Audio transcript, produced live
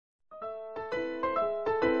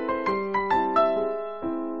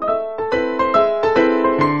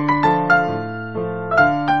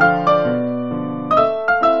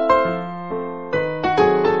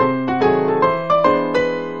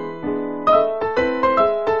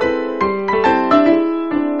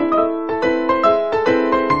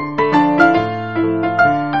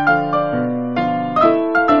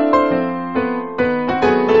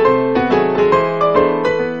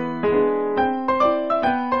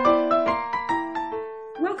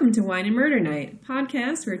Welcome to Wine and Murder Night, a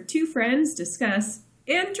podcast where two friends discuss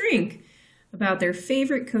and drink about their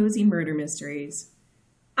favorite cozy murder mysteries.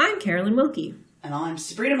 I'm Carolyn Wilkie. And I'm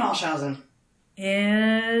Sabrina Marshausen.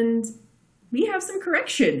 And we have some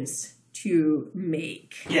corrections to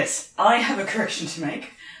make. Yes, I have a correction to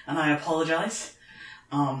make, and I apologise.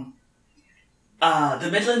 The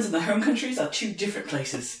Midlands and the home countries are two different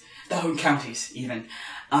places. The home counties, even.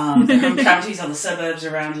 The home counties are the suburbs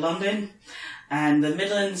around London, and the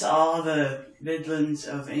Midlands are the Midlands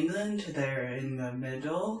of England. They're in the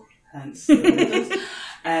middle, hence the Midlands.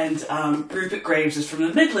 And Rupert Graves is from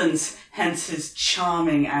the Midlands, hence his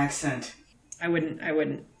charming accent. I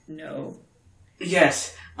wouldn't know.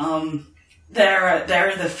 Yes, they're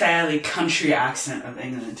the fairly country accent of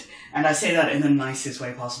England, and I say that in the nicest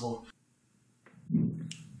way possible.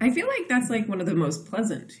 I feel like that's like one of the most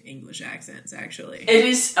pleasant English accents, actually. It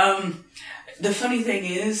is. The funny thing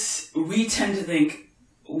is, we tend to think,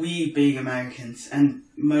 we being Americans, and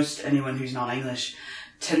most anyone who's not English,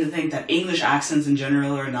 tend to think that English accents in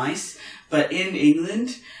general are nice, but in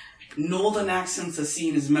England, northern accents are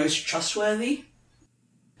seen as most trustworthy.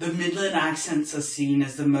 The Midland accents are seen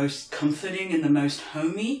as the most comforting and the most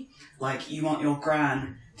homey. Like, you want your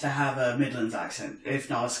gran to have a Midlands accent,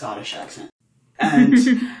 if not a Scottish accent.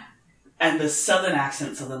 And the southern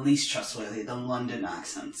accents are the least trustworthy, the London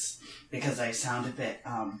accents, because they sound a bit,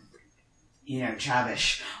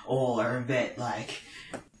 chavish, or a bit like,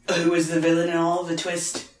 who was the villain in all of the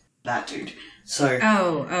twist? That dude. So.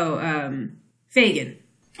 Fagin.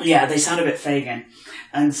 Yeah, they sound a bit Fagin.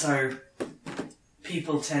 And so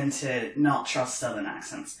people tend to not trust southern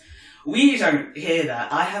accents. We don't hear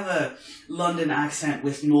that. I have a London accent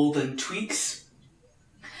with northern tweaks.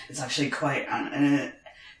 It's actually quite,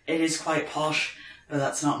 it is quite posh, but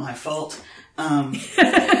that's not my fault. But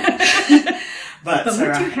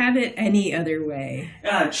would you have it any other way?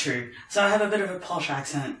 True. So I have a bit of a posh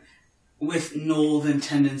accent with northern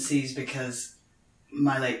tendencies because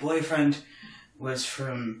my late boyfriend was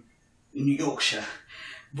from New Yorkshire,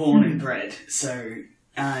 born and bred. So,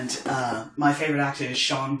 and my favourite actor is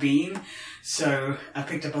Sean Bean, so I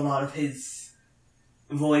picked up a lot of his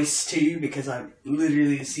voice too, because I've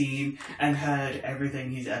literally seen and heard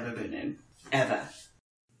everything he's ever been in. Ever.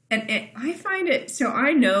 And I find it, so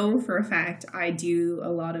I know for a fact I do a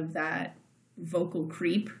lot of that vocal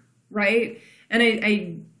creep, right? And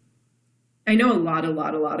I know a lot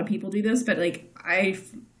of people do this, but like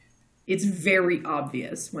it's very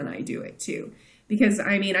obvious when I do it too. Because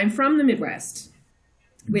I mean, I'm from the Midwest,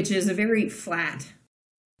 which is a very flat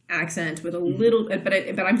accent with a little, but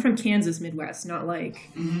I'm from Kansas Midwest, not like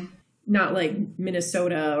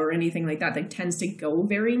Minnesota or anything like that. That tends to go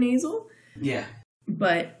very nasal. Yeah.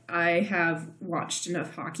 But I have watched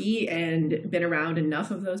enough hockey and been around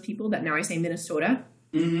enough of those people that now I say Minnesota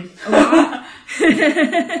a lot.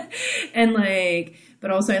 And like,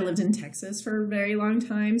 but also I lived in Texas for a very long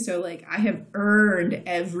time, so like I have earned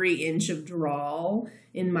every inch of drawl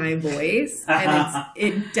in my voice, and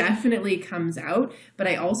it definitely comes out, but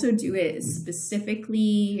I also do it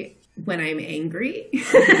specifically when I'm angry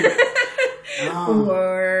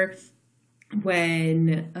or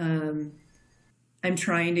when I'm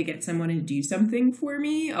trying to get someone to do something for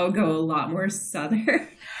me. I'll go a lot more southern.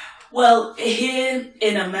 Well, here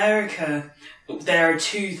in America, there are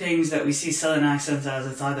two things that we see southern accents as.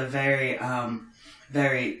 It's either very,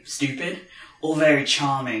 very stupid or very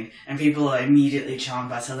charming, and people are immediately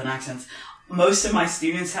charmed by southern accents. Most of my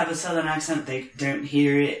students have a southern accent. They don't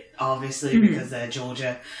hear it, obviously, because they're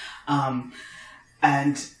Georgia.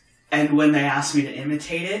 And when they ask me to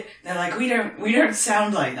imitate it, they're like, we don't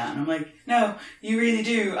sound like that. And I'm like, no, you really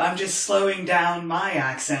do. I'm just slowing down my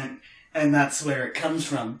accent, and that's where it comes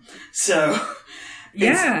from. So,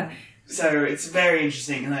 yeah. So it's very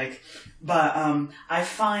interesting, but I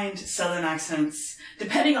find southern accents,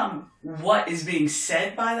 depending on what is being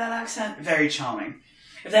said by that accent, very charming.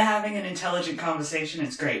 If they're having an intelligent conversation,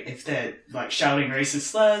 it's great. If they're like shouting racist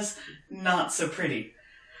slurs, not so pretty.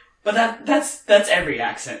 But that's every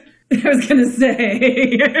accent. I was gonna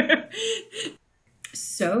say.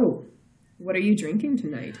 So, what are you drinking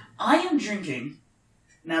tonight? I am drinking.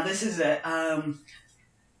 Now this is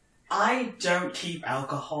I don't keep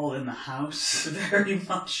alcohol in the house very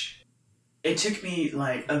much. It took me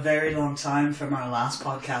like a very long time from our last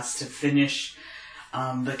podcast to finish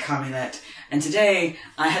the Caminette. And today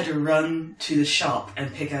I had to run to the shop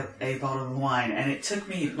and pick up a bottle of wine. And it took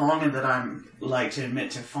me longer than I'm like to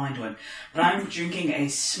admit to find one. But I'm drinking a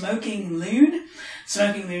Smoking Loon.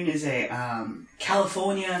 Smoking Loon is a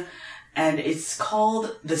California, and it's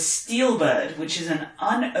called the Steelbird, which is an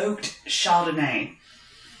unoaked Chardonnay.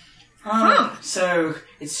 So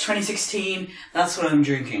it's 2016. That's what I'm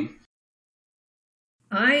drinking.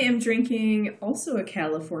 I am drinking also a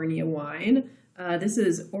California wine. This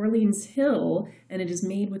is Orleans Hill, and it is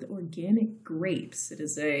made with organic grapes. It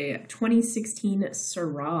is a 2016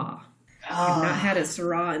 Syrah. I've not had a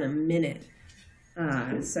Syrah in a minute.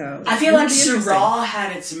 So I feel like Syrah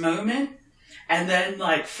had its moment and then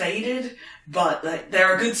like faded, but like there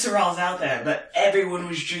are good Syrahs out there, but everyone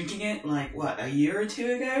was drinking it like what, a year or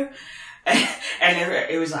two ago? And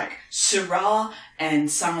it was like Syrah and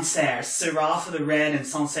Sancerre. Syrah for the red and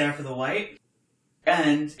Sancerre for the white.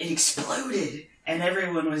 And it exploded and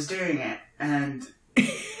everyone was doing it, and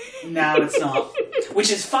now it's not.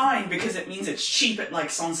 Which is fine because it means it's cheaper, like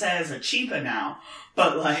Sancerres are cheaper now.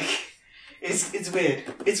 But like it's weird.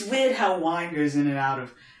 It's weird how wine goes in and out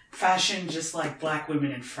of fashion, just like black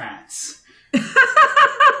women in France.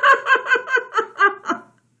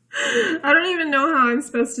 I don't even know how I'm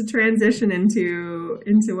supposed to transition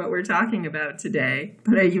into what we're talking about today.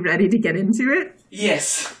 But are you ready to get into it?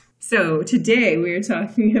 Yes. So today we're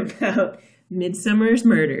talking about Midsummer's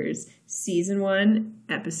Murders, Season 1,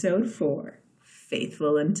 Episode 4,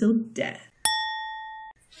 Faithful Until Death.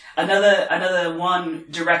 Another one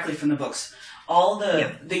directly from the books.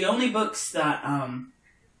 The only books that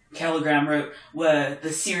Telegram wrote were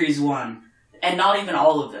the series 1, and not even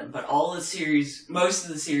all of them, but most of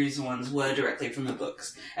the series ones were directly from the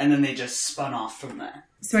books, and then they just spun off from there.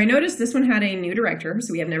 So I noticed this one had a new director,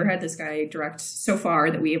 so we have never had this guy direct so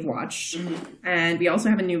far that we have watched, and we also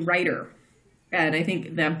have a new writer, and I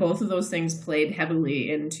think that both of those things played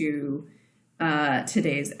heavily into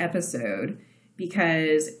today's episode,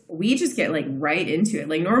 because we just get like right into it.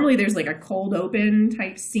 Like normally there's like a cold open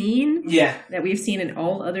type scene that we've seen in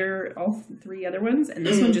all 3 other ones, and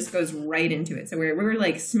this one just goes right into it. So we're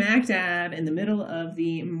like smack dab in the middle of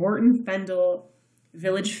the Morton Fendel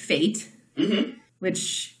village fete,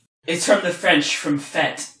 which it's from the French, from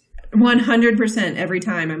fete. 100% every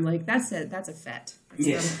time I'm like, that's a fete. It's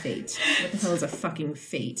yes. not a fate. What the hell is a fucking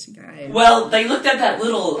fate, guy? Well, they looked at that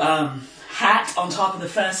little hat on top of the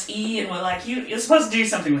first E and were like, you're supposed to do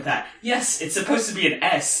something with that. Yes, it's supposed to be an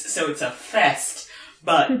S, so it's a fest.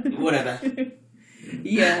 But whatever.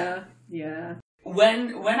 Yeah.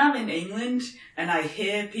 When I'm in England and I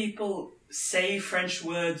hear people say French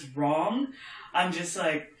words wrong, I'm just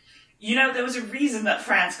like, there was a reason that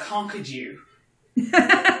France conquered you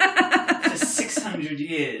for 600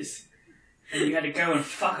 years. And you had to go and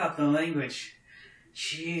fuck up the language.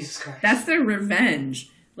 Jesus Christ. That's their revenge.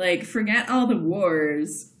 Like, forget all the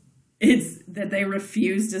wars. It's that they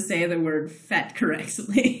refuse to say the word fete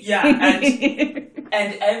correctly. Yeah,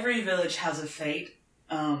 and every village has a fate,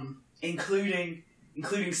 including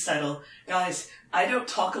Settle. Guys, I don't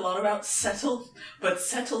talk a lot about Settle, but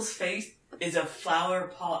Settle's fate is a flower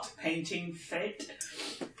pot painting fate.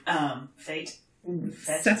 Fate.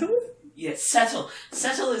 Settle? Yes, Settle.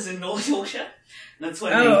 Settle is in North Yorkshire. That's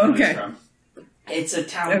where Nathan is from. It's a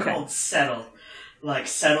town called Settle. Like,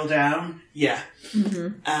 settle down. Yeah.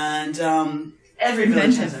 Mm-hmm. And every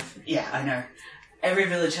village has a... Yeah, I know. Every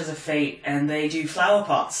village has a fate, and they do flower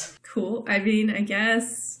pots. Cool. I mean, I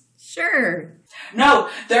guess... Sure. No,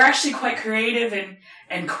 they're actually quite creative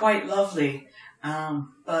and quite lovely.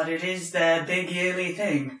 But it is their big yearly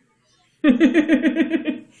thing.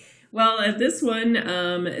 Well, at this one,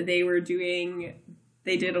 they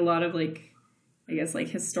did a lot of, like, I guess, like,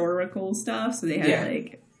 historical stuff. So they had,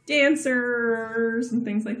 like, dancers and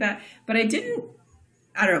things like that. But I don't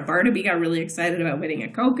know, Barnaby got really excited about winning a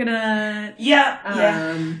coconut. Yeah,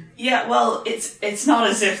 well, it's not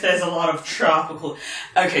as if there's a lot of tropical...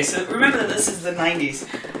 Okay, so remember that this is the 90s.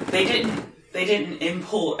 They didn't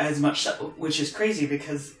import as much stuff, which is crazy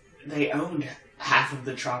because they owned half of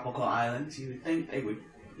the tropical islands. You would think they would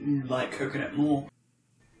like coconut more.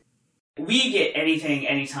 We get anything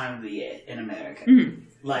any time of the year in America. Mm-hmm.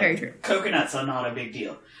 Like, very true. Coconuts are not a big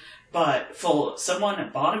deal. But for someone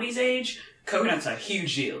at Barnaby's age, coconuts are a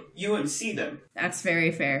huge deal. You wouldn't see them. That's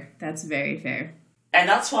very fair. And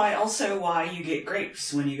that's why you get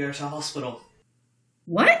grapes when you go to hospital.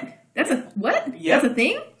 What? What? Yep. That's a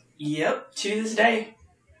thing? Yep, to this day.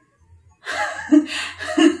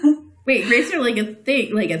 Wait, grapes are like a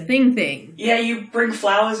thing. Yeah, you bring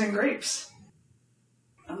flowers and grapes.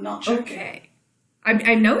 I'm not joking. Okay.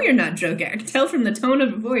 I know you're not joking. I can tell from the tone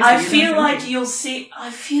of your voice. I feel like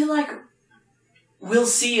we'll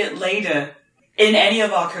see it later in any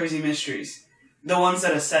of our cozy mysteries. The ones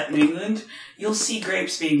that are set in England, you'll see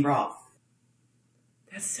grapes being brought.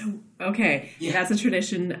 That's so... Okay. Yeah. That's a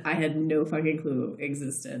tradition I had no fucking clue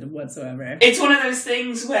existed whatsoever. It's one of those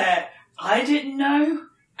things where I didn't know,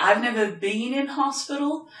 I've never been in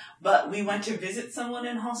hospital, but we went to visit someone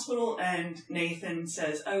in hospital, and Nathan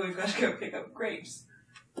says, "Oh, we've got to go pick up grapes."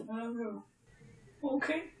 Oh,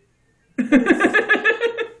 okay.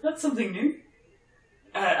 That's something new.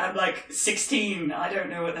 I'm like 16. I don't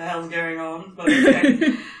know what the hell's going on, but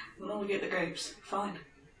okay. We'll get the grapes. Fine.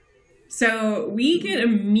 So we get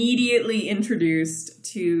immediately introduced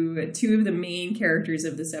to two of the main characters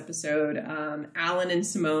of this episode, Alan and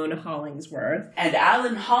Simone Hollingsworth. And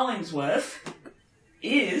Alan Hollingsworth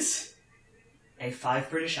is a 5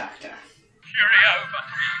 British actor. Cheerio, but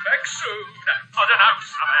back soon. I don't know,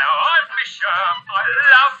 somehow I miss you. I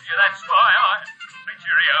love you, that's why I say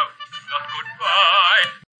cheerio, not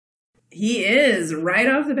goodbye. He is. Right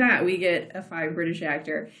off the bat, we get a 5 British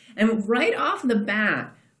actor. And right off the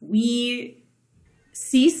bat, we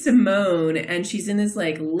see Simone, and she's in this,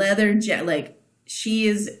 like, leather jet, like, she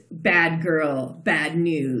is bad girl, bad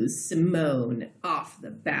news, Simone, off the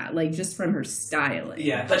bat, like, just from her styling.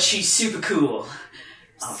 Yeah, but she's super cool.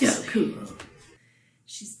 So cool.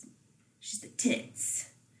 She's the tits.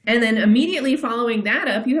 And then immediately following that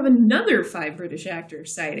up, you have another 5 British actor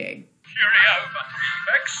sighting. Cheerio, but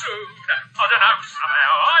back soon. I don't know,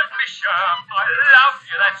 somehow I miss you. I love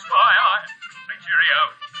you, that's why I say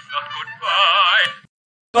cheerio, not goodbye.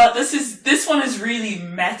 But this one is really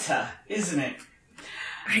meta, isn't it?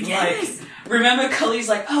 I guess. Like, remember Cully's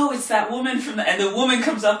like, oh, it's that woman from the... And the woman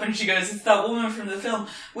comes up and she goes, it's that woman from the film,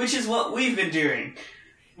 which is what we've been doing.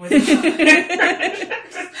 With so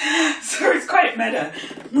it's quite meta.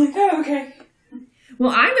 I'm like, oh, okay.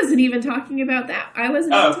 Well, I wasn't even talking about that. I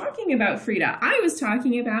wasn't even talking about Frida. I was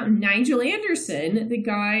talking about Nigel Anderson, the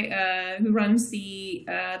guy who runs the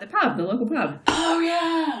pub, the local pub. Oh,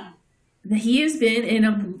 yeah. He has been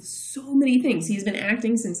in so many things. He's been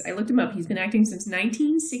acting since, I looked him up, he's been acting since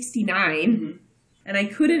 1969. Mm-hmm. And I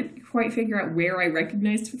couldn't quite figure out where I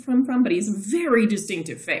recognized him from, but he's a very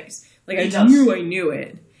distinctive face. Like, I knew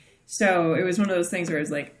it. So it was one of those things where I was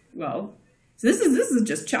like, well... So this is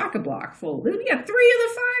just chock-a-block full. We got 3 of the 5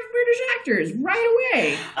 British actors right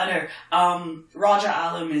away. I know. Roger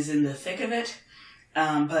Allam is in the thick of it.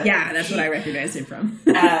 But yeah, that's what I recognized him from.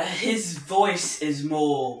 His voice is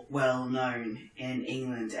more well-known in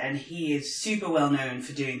England, and he is super well-known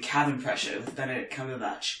for doing Cabin Pressure with Benedict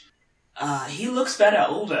Cumberbatch. He looks better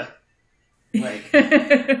older. Like,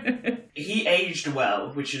 he aged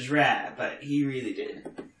well, which is rare, but he really did.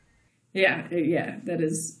 Yeah, that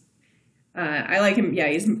is... I like him. Yeah,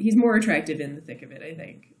 he's more attractive in the thick of it, I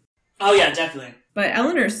think. Oh, yeah, definitely. But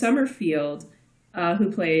Eleanor Summerfield, who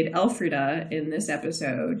played Elfrida in this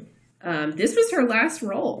episode, this was her last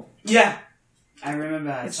role. Yeah, I remember.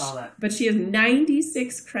 I saw that. But she has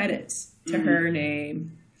 96 credits to her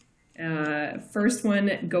name. First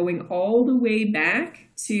one going all the way back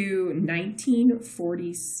to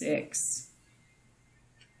 1946,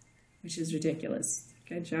 which is ridiculous.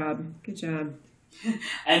 Good job.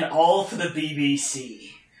 And all for the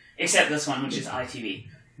BBC. Except this one, which is ITV.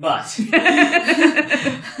 But...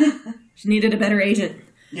 She needed a better agent.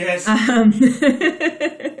 Yes.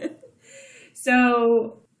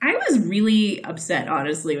 So, I was really upset,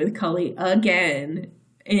 honestly, with Cully again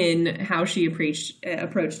in how she approached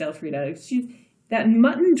Elfrida. That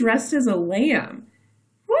mutton dressed as a lamb.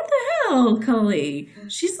 What the hell, Cully?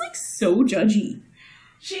 She's, like, so judgy.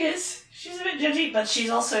 She is. She's a bit judgy, but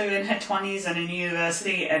she's also in her 20s and in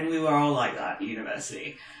university, and we were all like that at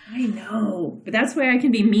university. I know, but that's why I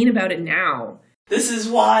can be mean about it now. This is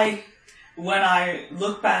why, when I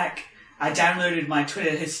look back, I downloaded my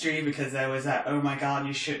Twitter history because there was that, oh my god,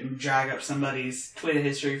 you shouldn't drag up somebody's Twitter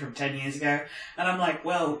history from 10 years ago. And I'm like,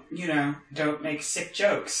 well, don't make sick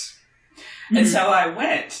jokes. Mm-hmm. And so I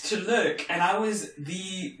went to look, and I was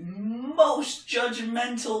the most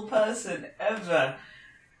judgmental person ever.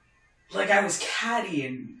 Like, I was catty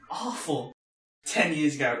and awful 10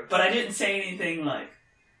 years ago. But I didn't say anything like...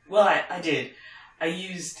 Well, I did. I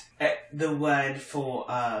used the word for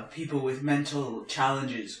people with mental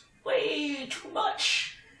challenges way too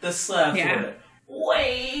much. The slur for it.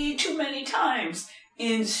 Way too many times.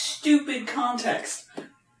 In stupid context.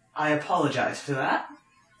 I apologize for that.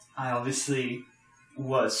 I obviously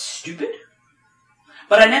was stupid.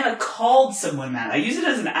 But I never called someone that. I use it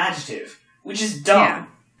as an adjective, which is dumb. Yeah.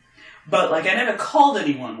 But, I never called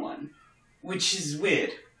anyone one, which is weird.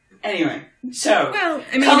 Anyway, so,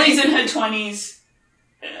 Cully's in her 20s.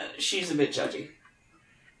 She's a bit judgy.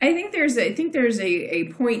 I think there's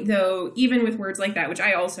a point, though, even with words like that, which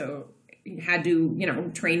I also had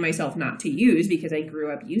to, train myself not to use because I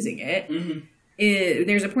grew up using it,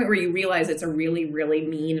 there's a point where you realize it's a really, really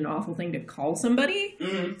mean and awful thing to call somebody.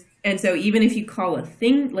 Mm-hmm. And so even if you call a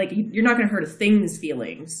thing, like, you're not going to hurt a thing's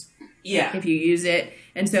feelings if you use it.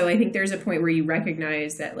 And so I think there's a point where you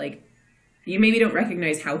recognize that, like, you maybe don't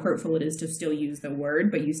recognize how hurtful it is to still use the word,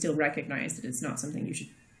 but you still recognize that it's not something you should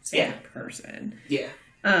say to a person. Yeah.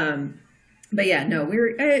 But yeah, no,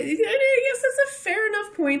 I guess that's a fair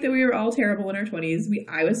enough point that we were all terrible in our 20s.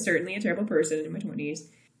 I was certainly a terrible person in my 20s.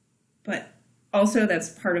 But also that's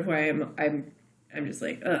part of why I'm just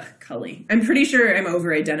like, ugh, Cully. I'm pretty sure I'm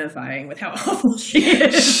over-identifying with how awful she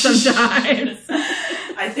is sometimes.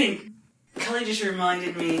 I think Cully just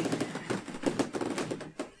reminded me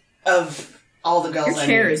of all the girls I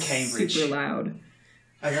knew in Cambridge. Super loud.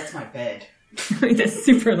 Oh, that's my bed. That's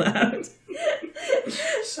super loud.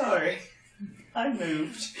 Sorry. I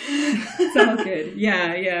moved. It's all good.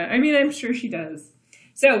 Yeah. I mean, I'm sure she does.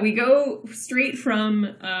 So we go straight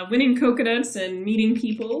from winning coconuts and meeting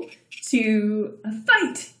people to a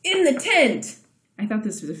fight in the tent. I thought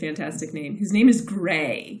this was a fantastic name. His name is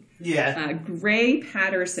Gray. Yeah. Gray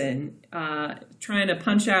Patterson, trying to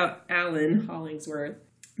punch out Alan Hollingsworth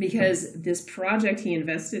because this project he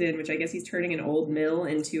invested in, which I guess he's turning an old mill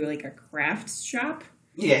into like a craft shop.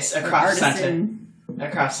 Yes, a craft center. A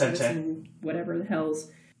craft center. Whatever the hell's.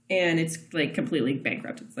 And it's like completely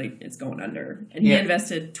bankrupt. It's like it's going under. And he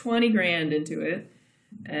invested $20,000 into it.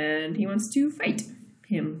 And he wants to fight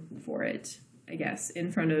him for it, I guess,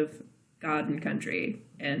 in front of God and country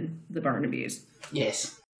and the Barnabys.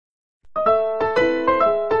 Yes.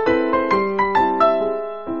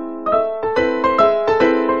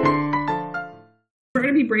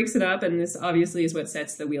 Barnaby breaks it up, and this obviously is what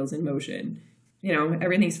sets the wheels in motion. You know,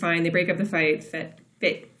 everything's fine. They break up the fight.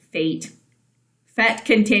 Fete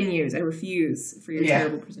continues. I refuse for your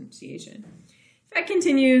terrible pronunciation. Fete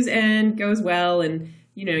continues and goes well, and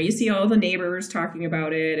you know, you see all the neighbors talking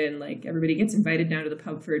about it, and like everybody gets invited down to the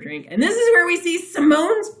pub for a drink. And this is where we see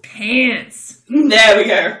Simone's pants. There we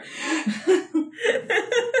go.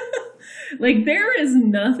 Like, there is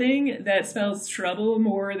nothing that spells trouble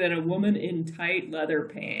more than a woman in tight leather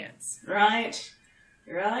pants. Right.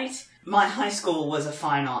 My high school was a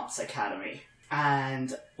fine arts academy.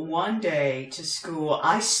 And one day to school,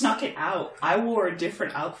 I snuck it out. I wore a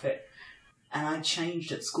different outfit. And I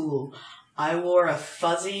changed at school. I wore a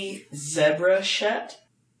fuzzy zebra shirt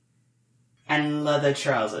and leather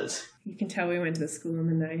trousers. You can tell we went to school in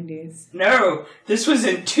the 90s. No, this was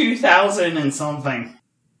in 2000 and something.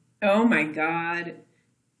 Oh my god.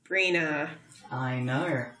 Brina. I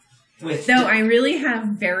know. Though I really have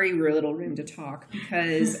very little room to talk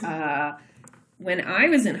because when I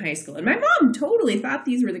was in high school, and my mom totally thought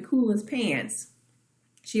these were the coolest pants.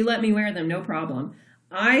 She let me wear them, no problem.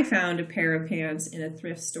 I found a pair of pants in a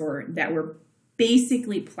thrift store that were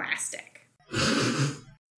basically plastic.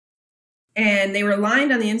 And they were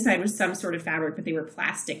lined on the inside with some sort of fabric, but they were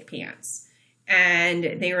plastic pants.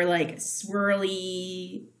 And they were like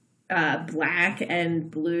swirly black and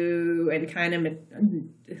blue and kind of a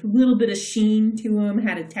little bit of sheen to them,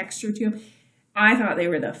 had a texture to them. I thought they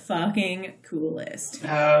were the fucking coolest.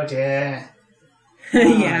 Oh, dear.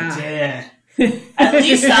 Yeah. Oh, dear. At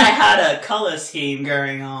least I had a color scheme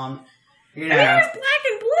going on. You know. I mean, it was black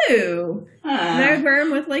and blue. And I would wear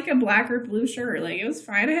them with like a black or blue shirt. Like, it was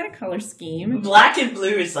fine. I had a color scheme. Black and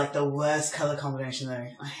blue is like the worst color combination though.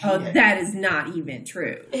 I hate it. That is not even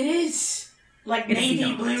true. It is. Like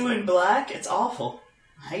navy blue and black. It's awful.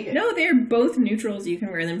 I hate it. No, they're both neutrals. You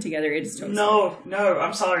can wear them together. It's toast. No,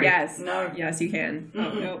 I'm sorry. Yes. No. Yes, you can.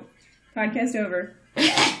 Oh, no. Podcast over.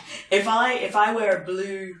 If I wear a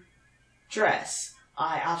blue dress,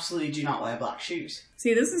 I absolutely do not wear black shoes.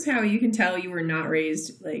 See, this is how you can tell you were not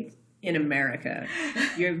raised, like, in America.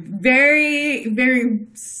 You're very, very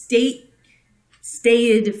stated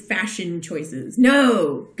fashion choices.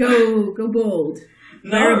 No! Go bold.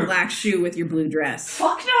 No. Wear a black shoe with your blue dress.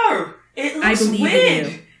 Fuck no! It looks I believe weird.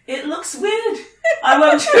 in you. It looks weird. I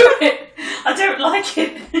won't do it. I don't like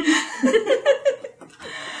it.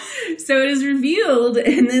 So it is revealed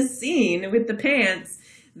in this scene with the pants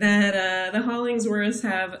that the Hollingsworths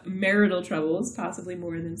have marital troubles, possibly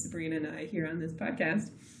more than Sabrina and I here on this podcast.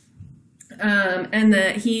 And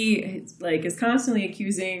that he is constantly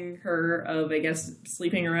accusing her of, I guess,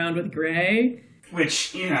 sleeping around with Gray.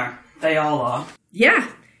 Which, you know, they all are. Yeah.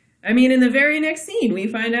 I mean, in the very next scene, we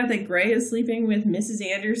find out that Gray is sleeping with Mrs.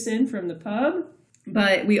 Anderson from the pub.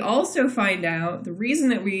 But we also find out, the reason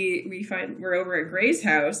that we're over at Gray's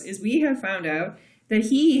house is we have found out that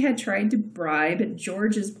he had tried to bribe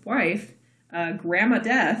George's wife, Grandma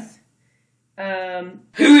Death.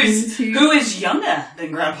 Who is younger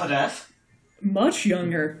than Grandpa Death? much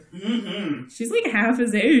younger. Mm-hmm. She's like half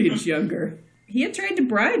his age younger. He had tried to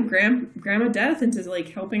bribe Grandma Death into like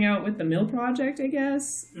helping out with the mill project, I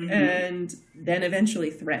guess, and then eventually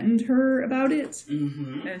threatened her about it.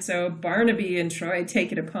 Mm-hmm. And so Barnaby and Troy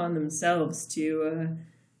take it upon themselves to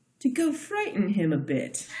go frighten him a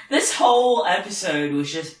bit. This whole episode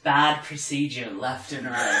was just bad procedure left and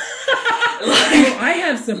right. Oh, I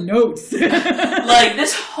have some notes. Like,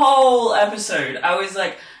 this whole episode, I was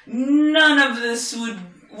like, none of this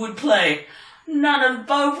would play.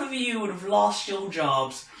 Both of you would have lost your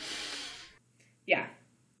jobs. Yeah.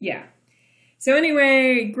 So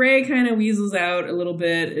anyway, Gray kind of weasels out a little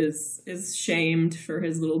bit, is shamed for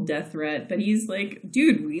his little death threat, but he's like,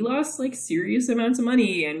 dude, we lost like serious amounts of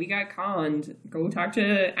money and we got conned. Go talk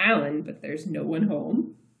to Alan, but there's no one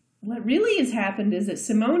home. What really has happened is that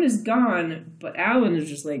Simone is gone, but Alan is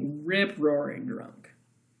just like rip-roaring drunk.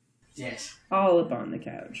 Yes. All up on the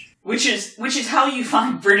couch. Which is how you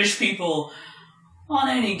find British people on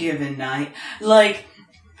any given night. Like,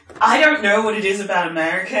 I don't know what it is about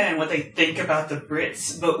America and what they think about the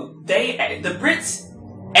Brits, but the Brits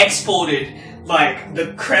exported, like,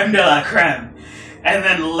 the creme de la creme, and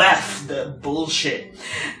then left the bullshit.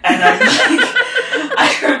 And I'm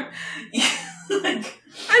like,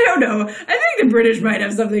 I don't know. I think the British might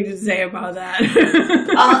have something to say about that.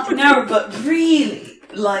 No, but really,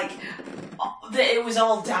 like, it was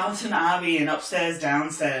all Downton Abbey and upstairs,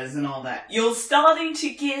 downstairs and all that. You're starting to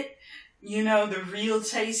get, the real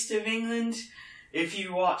taste of England. If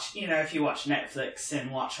you watch Netflix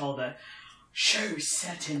and watch all the shows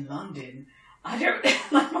set in London, I don't,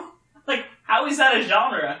 like, how is that a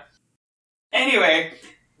genre? Anyway,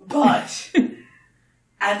 but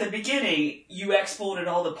at the beginning, you exported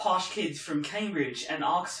all the posh kids from Cambridge and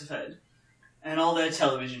Oxford and all their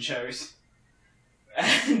television shows.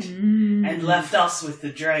 And left us with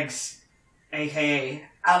the dregs, aka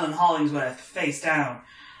Alan Hollingsworth, face down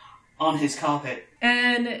on his carpet.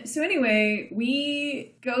 And so anyway,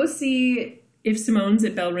 we go see if Simone's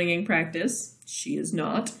at bell ringing practice. She is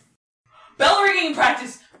not. Bell ringing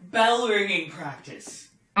practice!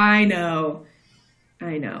 I know.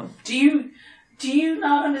 Do you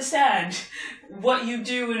not understand what you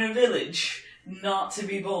do in a village not to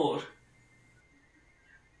be bored?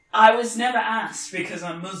 I was never asked because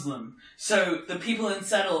I'm Muslim, so the people in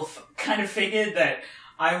Settle kind of figured that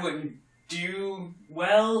I wouldn't do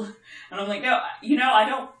well, and I'm like, no, I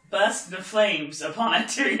don't burst into flames upon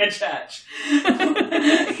entering a church.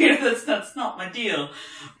 That's not my deal.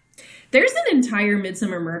 There's an entire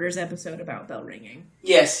Midsummer Murders episode about bell ringing.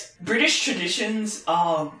 Yes. British traditions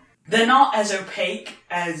are, they're not as opaque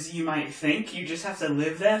as you might think. You just have to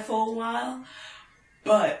live there for a while.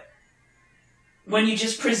 But when you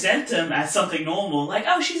just present them as something normal, like,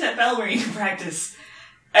 oh, she's at bell ringing practice,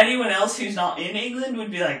 anyone else who's not in England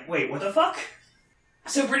would be like, wait, what the fuck?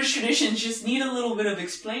 So British traditions just need a little bit of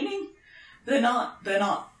explaining. They're not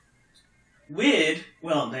weird.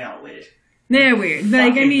 Well, they are weird. They're weird.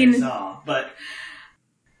 Like, I mean, bizarre. But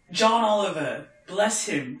John Oliver, bless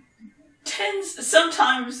him,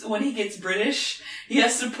 sometimes when he gets British, he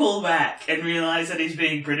has to pull back and realize that he's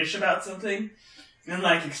being British about something and,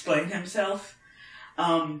 like, explain himself.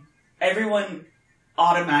 Everyone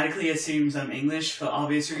automatically assumes I'm English for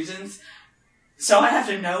obvious reasons, so I have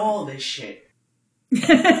to know all this shit.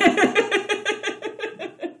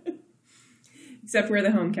 Except where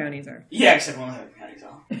the home counties are. Yeah, except where the home counties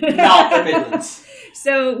are. Not the Midlands.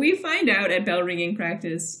 So we find out at bell ringing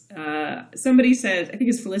practice, somebody says, I think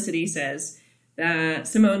it's Felicity says, that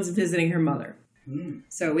Simone's visiting her mother.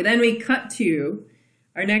 So we cut to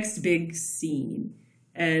our next big scene,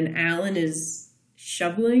 and Alan is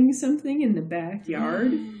shoveling something in the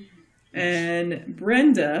backyard, and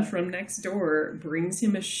Brenda from next door brings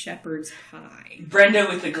him a shepherd's pie. Brenda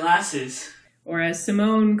with the glasses. Or as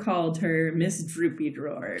Simone called her, Miss Droopy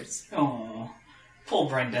Drawers. Oh, poor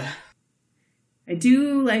Brenda. I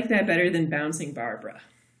do like that better than Bouncing Barbara.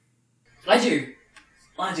 I do.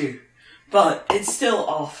 But it's still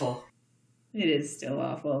awful. It is still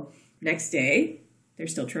awful. Next day, they're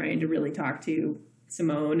still trying to really talk to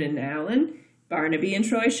Simone and Alan. Barnaby and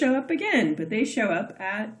Troy show up again, but they show up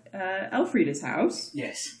at Elfrida's house.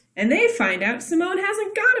 Yes. And they find out Simone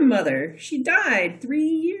hasn't got a mother. She died 3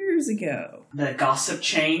 years ago. The gossip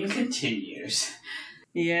chain continues.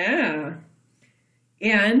 Yeah.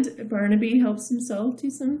 And Barnaby helps himself to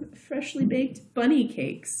some freshly baked bunny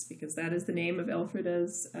cakes, because that is the name of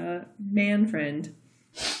Elfrida's man friend.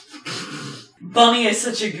 Bunny is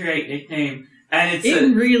such a great nickname. And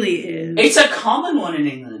it really is. It's a common one in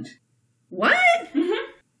England. What?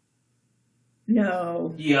 Mm-hmm.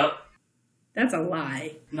 No. Yep. That's a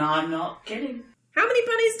lie. No, I'm not kidding. How many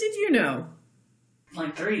bunnies did you know?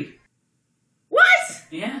 Like 3. What?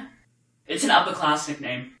 Yeah. It's an upper class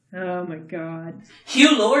nickname. Oh my god.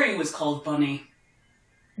 Hugh Laurie was called Bunny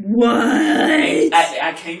What?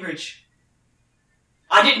 at Cambridge.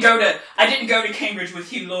 I didn't go to Cambridge with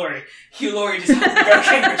Hugh Laurie. Hugh Laurie just happened to go to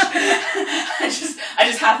Cambridge. I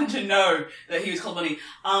just happened to know that he was called Bunny.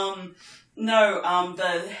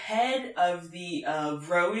 The head of the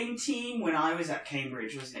rowing team when I was at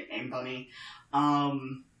Cambridge was nicknamed Bunny. My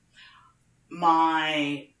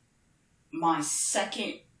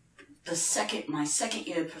second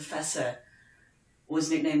year professor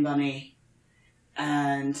was nicknamed Bunny,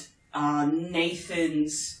 and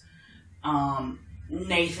Nathan's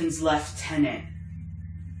lieutenant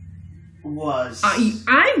was.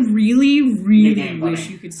 I really nicknamed wish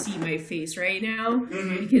Bunny. you could see my face right now,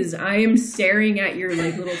 Mhm. because I am staring at your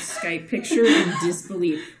like little Skype picture in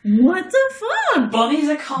disbelief. What the fuck? Bunny's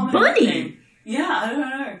a common Bunny? nickname. Yeah, I don't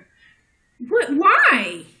know. What?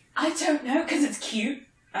 Why? I don't know, because it's cute,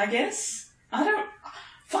 I guess. I don't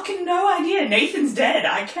fucking no idea. Nathan's dead.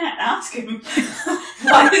 I can't ask him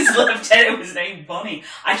why his lieutenant was named Bunny.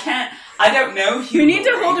 I don't know Hugh You need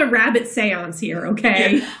to Laurie. hold a rabbit seance here,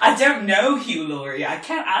 okay? Yeah, I don't know Hugh Laurie. I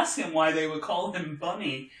can't ask him why they would call him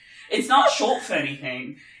Bunny. It's not short for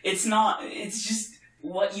anything. It's just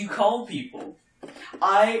what you call people.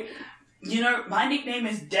 My nickname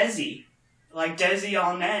is Desi. Like Desi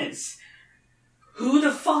Arnaz. Who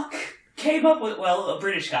the fuck came up with, well, a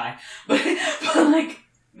British guy. But like,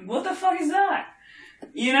 what the fuck is that?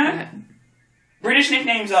 You know? Yeah. British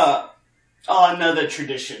nicknames are another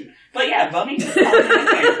tradition. But yeah, Bunny. nickname.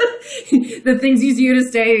 The things you do to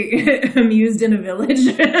stay amused in a village.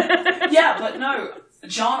 Yeah, but no,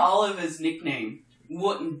 John Oliver's nickname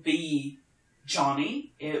wouldn't be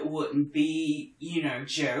Johnny. It wouldn't be,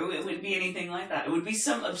 Joe. It wouldn't be anything like that. It would be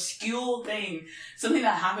some obscure thing, something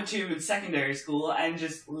that happened to him in secondary school and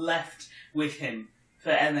just left with him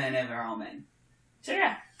forever and ever, amen. So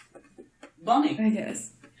yeah, Bunny. I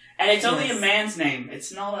guess. And it's only Yes. a man's name.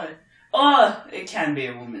 It's not it can be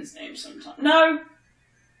a woman's name sometimes. No.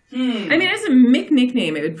 I mean, as a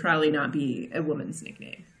nickname, it would probably not be a woman's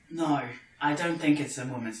nickname. No, I don't think it's a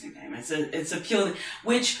woman's nickname. It's a purely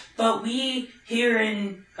but we here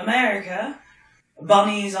in America,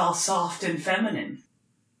 bunnies are soft and feminine.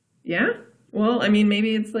 Yeah? Well, I mean,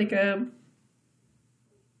 maybe it's like I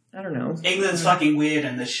don't know. England's fucking weird,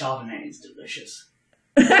 and the Chardonnay is delicious.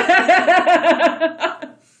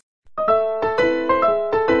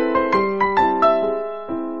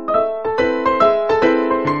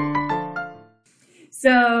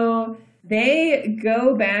 So they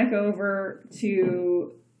go back over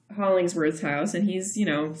to Hollingsworth's house, and he's,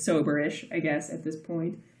 soberish, I guess, at this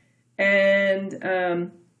point. And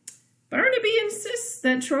Barnaby insists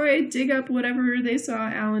that Troy dig up whatever they saw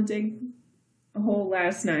Alan dig a hole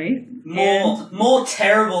last night. More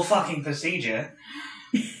terrible fucking procedure.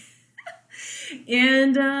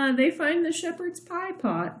 And they find the shepherd's pie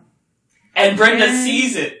pot. And Brenda And-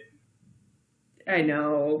 sees it. I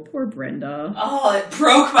know, poor Brenda. Oh, it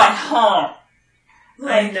broke my heart.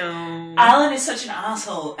 I know. Alan is such an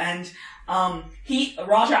asshole, and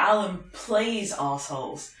Roger Allen plays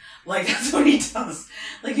assholes. Like, that's what he does.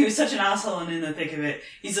 Like, he was such an asshole and in the thick of it.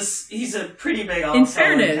 He's a pretty big asshole In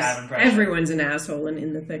fairness, Cabin Pressure. everyone's an asshole and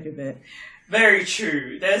in the thick of it. Very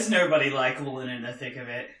true. There's nobody likable and in the thick of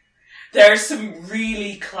it. There are some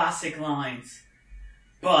really classic lines,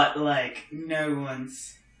 but, like, no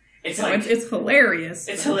one's... It's hilarious.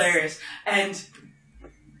 It's hilarious. And,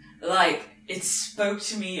 like, it spoke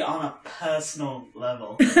to me on a personal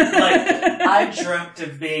level. Like, I dreamt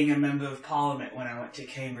of being a member of Parliament when I went to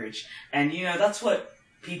Cambridge. And, that's what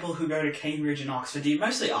people who go to Cambridge and Oxford do.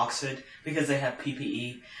 Mostly Oxford, because they have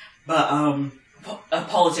PPE. But,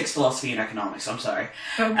 politics, philosophy, and economics, I'm sorry.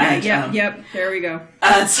 Okay, And, yep, there we go.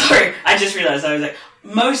 And, sorry, I just realised, I was like,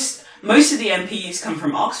 most of the MPs come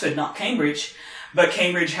from Oxford, not Cambridge. But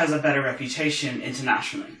Cambridge has a better reputation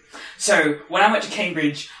internationally. So, when I went to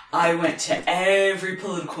Cambridge, I went to every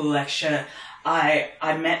political lecture. I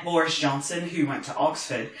met Boris Johnson, who went to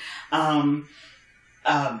Oxford.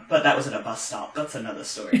 But that was at a bus stop. That's another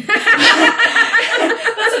story.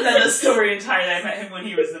 That's another story entirely. I met him when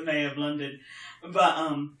he was the mayor of London. But,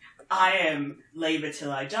 I am Labour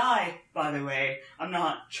till I die, by the way. I'm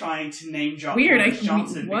not trying to name drop Boris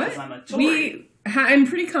Johnson because I'm a Tory. I'm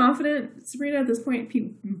pretty confident, Sabrina, at this point,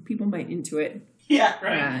 people might intuit. Yeah,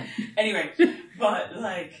 right. Anyway, but,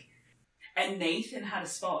 like... And Nathan had a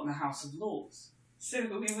spot in the House of Lords. So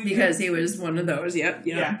we Because he was one of those, yep.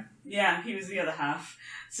 Yeah, he was the other half.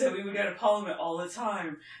 So we would go to Parliament all the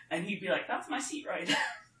time, and he'd be like, "That's my seat right there."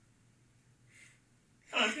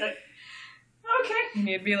 Okay. And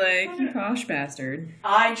you'd be like, "You posh bastard."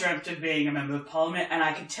 I dreamt of being a member of Parliament, and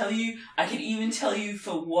I could even tell you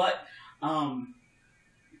for what,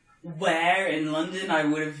 where in London I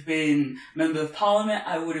would have been member of Parliament.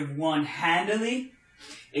 I would have won handily.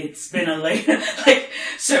 It's been a late,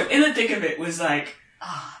 so in the thick of it was like,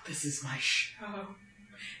 this is my show.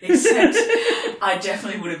 Except I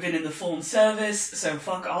definitely would have been in the Foreign Service, so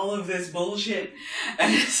fuck all of this bullshit.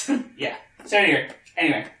 And yeah. So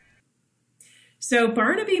anyway. So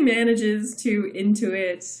Barnaby manages to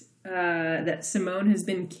intuit that Simone has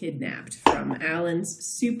been kidnapped from Alan's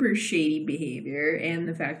super shady behavior and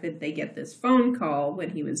the fact that they get this phone call when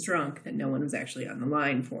he was drunk that no one was actually on the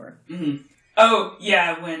line for. Mm-hmm. Oh,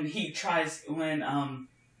 yeah, when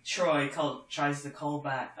Troy tries to call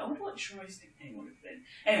back. I wonder what Troy's nickname would have been.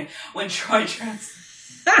 Anyway, when Troy tries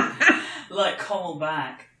to, call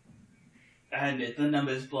back, and the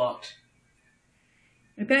number's blocked.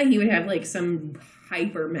 I bet he would have, some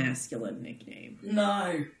hyper-masculine nickname.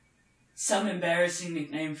 No. Some embarrassing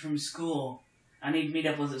nickname from school. And he'd meet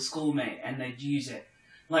up with a schoolmate, and they'd use it.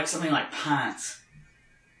 Like something like Pants.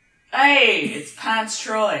 Hey, it's Pants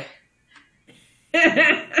Troy.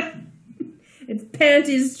 It's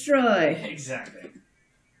Panties Troy. Exactly.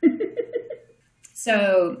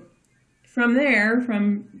 So, from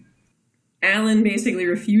Alan basically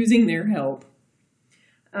refusing their help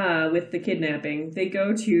with the kidnapping, they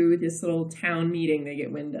go to this little town meeting they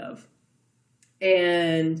get wind of.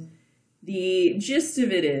 And the gist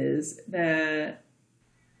of it is that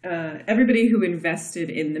everybody who invested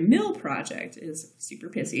in the mill project is super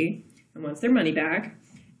pissy and wants their money back.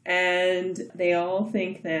 And they all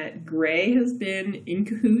think that Gray has been in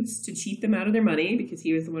cahoots to cheat them out of their money because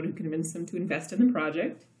he was the one who convinced them to invest in the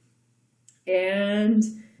project. And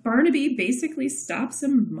Barnaby basically stops a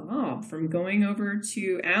mob from going over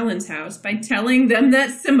to Alan's house by telling them that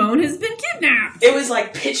Simone has been kidnapped. It was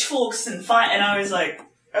like pitchforks and fight, and I was like,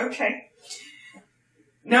 okay.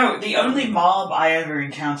 No, the only mob I ever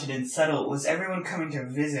encountered in Settle was everyone coming to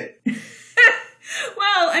visit.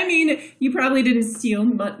 Well, I mean, you probably didn't steal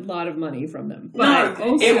a lot of money from them. But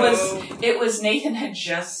no, also... it was Nathan had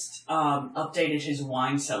just updated his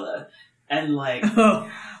wine cellar, and everyone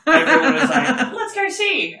was like, let's go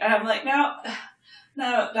see. And I'm like, no,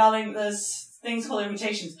 darling, there's things called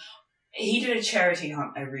invitations. He did a charity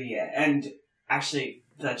hunt every year, and actually,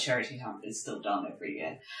 the charity hunt is still done every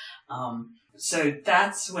year. So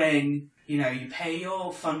that's when, you pay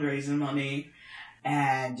your fundraiser money,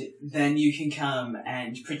 and then you can come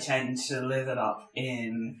and pretend to live it up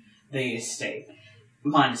in the estate,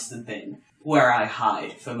 minus the bin, where I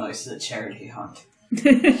hide for most of the charity hunt.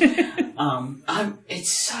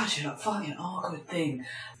 It's such a fucking awkward thing.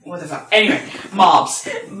 What the fuck? Anyway, mobs.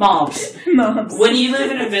 When you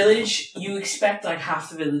live in a village, you expect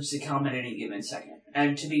half the village to come at any given second,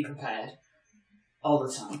 and to be prepared all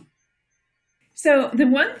the time. So the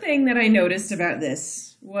one thing that I noticed about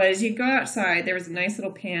this was you go outside, there was a nice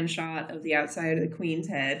little pan shot of the outside of the Queen's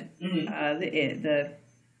Head, the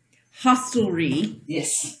hostelry.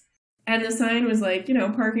 Yes. And the sign was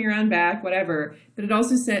parking around back, whatever. But it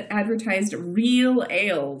also advertised real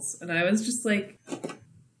ales. And I was just like,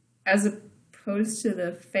 as opposed to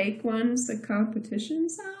the fake ones the competition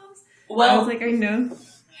sells? Well, I was like, I know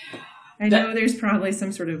there's probably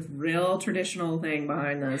some sort of real traditional thing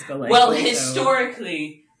behind this, but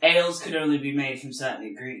historically, ales could only be made from certain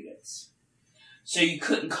ingredients. So you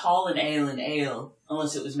couldn't call an ale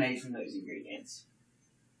unless it was made from those ingredients.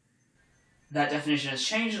 That definition has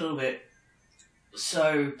changed a little bit.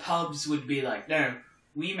 So pubs would be like, no,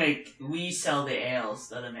 we sell the ales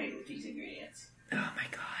that are made with these ingredients. Oh my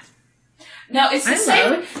god. No, it's the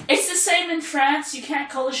same. It's the same in France. You can't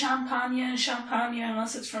call a champagne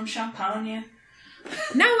unless it's from Champagne.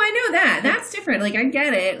 No, I know that. That's different. I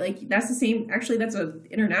get it. That's the same. Actually, that's an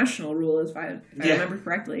international rule, if I remember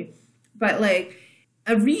correctly. But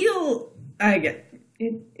a real, I get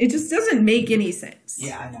it. It just doesn't make any sense.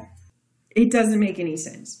 Yeah, I know. It doesn't make any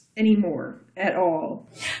sense anymore at all.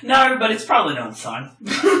 No, but it's probably not fun.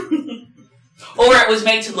 Or it was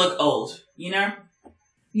made to look old. Yeah.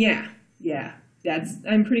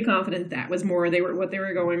 I'm pretty confident that was more what they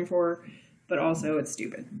were going for, but also it's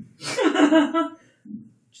stupid.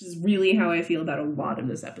 Which is really how I feel about a lot of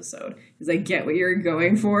this episode. Is I get what you're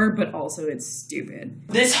going for, but also it's stupid.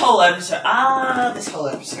 This whole episode.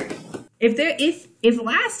 If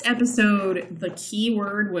last episode the key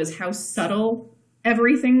word was how subtle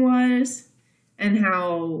everything was, and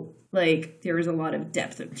how there was a lot of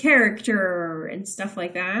depth of character and stuff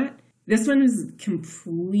like that, This one was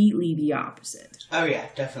completely the opposite. Oh yeah,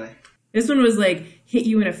 definitely. This one was like hit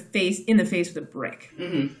you in the face with a brick.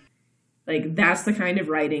 Mm-hmm. Like that's the kind of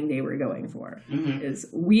writing they were going for. Mm-hmm. Is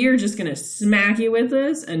we're just gonna smack you with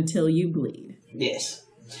this until you bleed. Yes.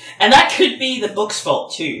 And that could be the book's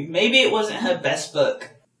fault too. Maybe it wasn't her best book.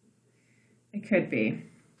 It could be.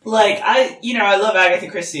 Like, I love Agatha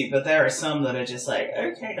Christie, but there are some that are just like,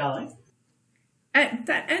 okay, darling. And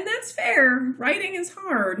that's fair. Writing is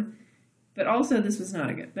hard. But also, this was not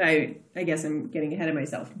a good... I guess I'm getting ahead of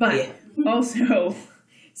myself. But Yeah. also...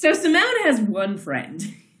 So, Simone has one friend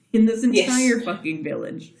in this entire fucking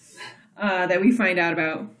village that we find out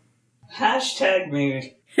about.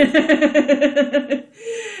 #mood.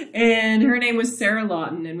 And her name was Sarah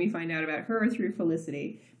Lawton, and we find out about her through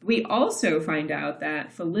Felicity. We also find out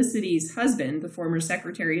that Felicity's husband, the former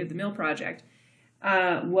secretary of the Mill Project,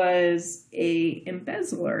 was a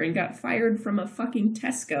embezzler and got fired from a fucking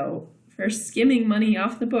Tesco for skimming money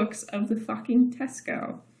off the books of the fucking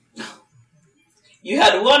Tesco. You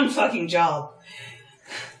had one fucking job.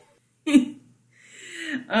 And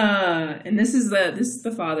this is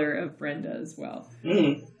the father of Brenda as well.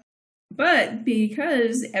 Mm-hmm. But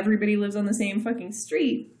because everybody lives on the same fucking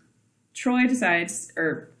street,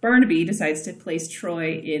 Barnaby decides to place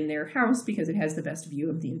Troy in their house because it has the best view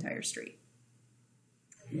of the entire street.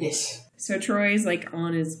 Yes. So Troy's like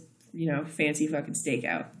on his, fancy fucking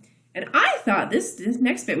stakeout. And I thought this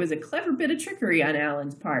next bit was a clever bit of trickery on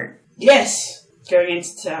Alan's part. Yes. Going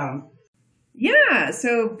into town. Yeah,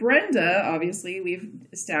 so Brenda, obviously, we've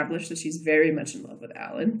established that she's very much in love with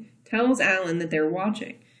Alan, tells Alan that they're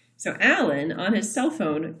watching. So Alan, on his cell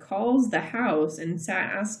phone, calls the house and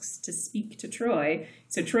asks to speak to Troy.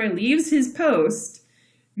 So Troy leaves his post.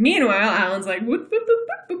 Meanwhile, Alan's like, whoop, whoop, whoop,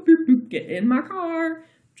 whoop, whoop, whoop, get in my car,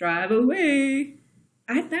 drive away.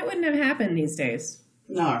 That wouldn't have happened these days.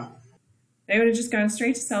 No. They would have just gone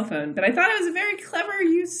straight to cell phone. But I thought it was a very clever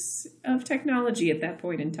use of technology at that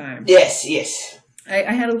point in time. Yes, yes.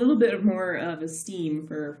 I had a little bit more of esteem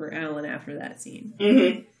for Alan after that scene.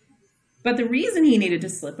 Mm-hmm. But the reason he needed to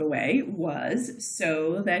slip away was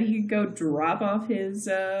so that he could go drop off his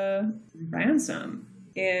ransom.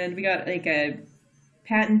 And we got like a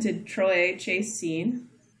patented Troy chase scene.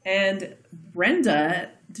 And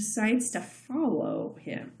Brenda decides to follow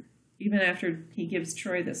him, even after he gives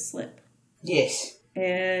Troy the slip. Yes.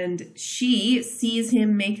 And she sees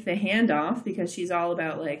him make the handoff because she's all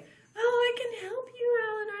about like, oh, I can help you,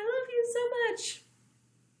 Alan. I love you so much.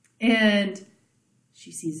 And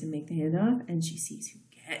she sees him make the handoff, and she sees who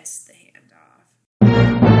gets the handoff.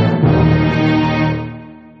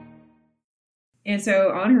 And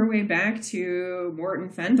so on her way back to Morton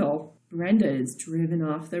Fendel, Brenda is driven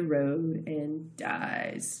off the road and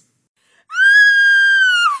dies.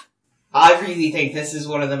 I really think this is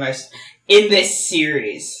one of the most, in this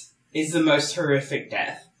series, is the most horrific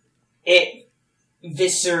death. It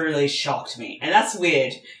viscerally shocked me. And that's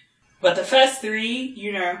weird. But the first three,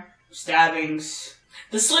 stabbings.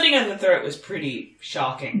 The slitting of the throat was pretty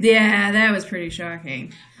shocking. Yeah, that was pretty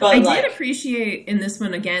shocking. But I did appreciate in this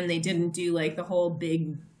one, again, they didn't do like the whole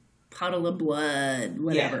big puddle of blood,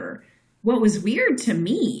 whatever. Yeah. What was weird to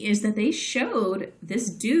me is that they showed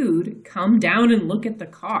this dude come down and look at the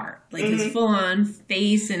car. Like his full-on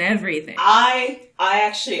face and everything. I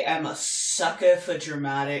actually am a sucker for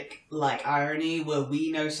dramatic, irony where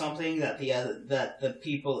we know something that the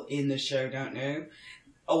people in the show don't know.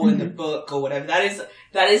 Or in the book or whatever.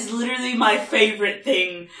 That is literally my favorite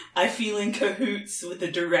thing. I feel in cahoots with the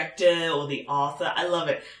director or the author. I love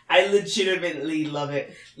it. I legitimately love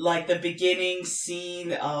it. Like the beginning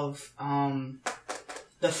scene of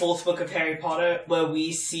the fourth book of Harry Potter where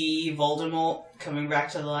we see Voldemort coming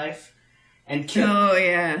back to life and kill. Oh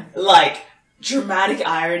yeah. Dramatic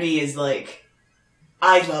irony is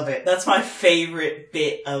I love it. That's my favorite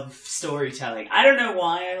bit of storytelling. I don't know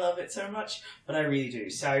why I love it so much, but I really do.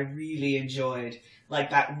 So I really enjoyed,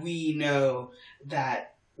 that we know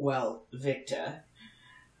that, Victor,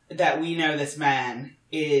 that we know this man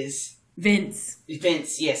is... Vince,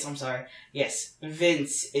 yes, I'm sorry. Yes,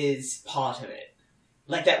 Vince is part of it.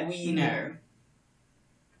 That we know.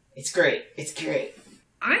 It's great. It's great.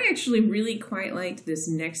 I actually really quite liked this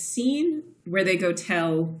next scene where they go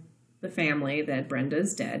tell the family that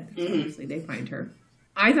Brenda's dead. Obviously, they find her.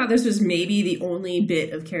 I thought this was maybe the only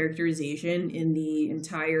bit of characterization in the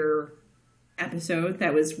entire episode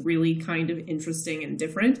that was really kind of interesting and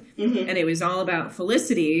different. And it was all about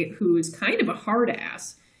Felicity, who is kind of a hard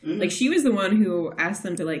ass. She was the one who asked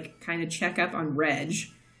them to, kind of check up on Reg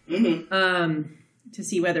to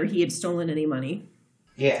see whether he had stolen any money.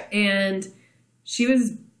 Yeah. And she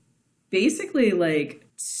was basically,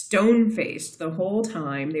 stone-faced the whole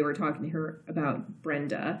time they were talking to her about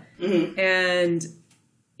Brenda. Mm-hmm. And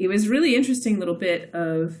it was really interesting little bit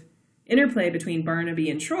of interplay between Barnaby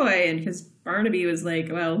and Troy, and because Barnaby was like,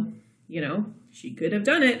 well, she could have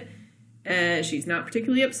done it, and she's not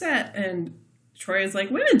particularly upset, and Troy is like,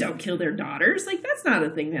 women don't kill their daughters, like, that's not a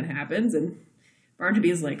thing that happens, and Barnaby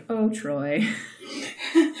is like, oh, Troy,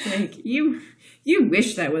 like, you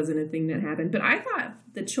wish that wasn't a thing that happened. But I thought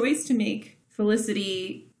the choice to make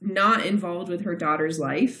Felicity not involved with her daughter's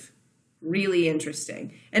life really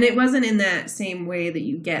interesting. And it wasn't in that same way that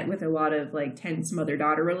you get with a lot of, like, tense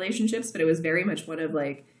mother-daughter relationships, but it was very much one of,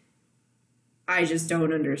 like, I just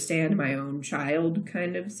don't understand my own child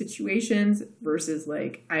kind of situations versus,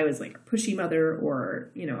 like, I was, like, a pushy mother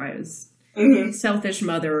or, I was selfish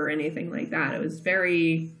mother or anything like that. It was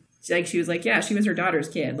very, like, she was like, yeah, she was her daughter's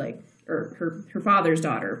kid, like, or her father's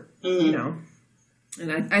daughter,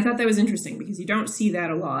 And I thought that was interesting because you don't see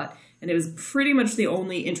that a lot. And it was pretty much the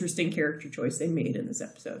only interesting character choice they made in this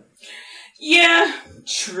episode. Yeah,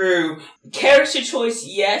 true. Character choice,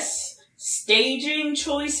 yes. Staging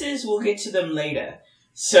choices, we'll get to them later.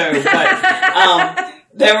 So, but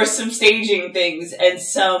there were some staging things and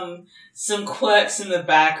some quirks in the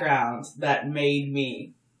background that made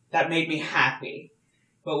me happy.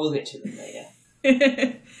 But we'll get to them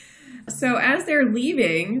later. So as they're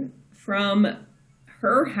leaving from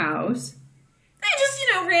her house, they just,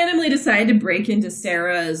 randomly decide to break into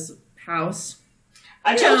Sarah's house.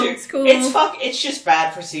 I told you, it's cool. It's just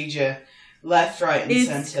bad procedure. Left, right, and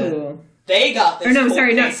center. It's cool. They got this. Not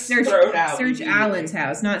Serge Allen's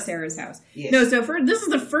house, not Sarah's house. Yes. No, so this is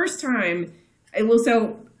the first time.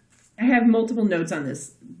 So I have multiple notes on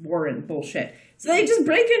this Warren bullshit. So they just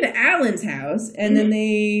break into Allen's house, and then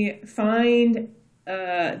they find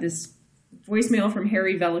this voicemail from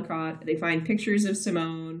Harry Velicott. They find pictures of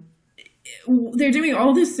Simone. They're doing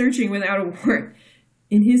all this searching without a warrant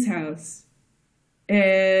in his house.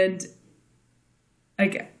 And I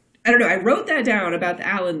don't know, I wrote that down about the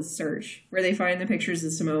Allen search, where they find the pictures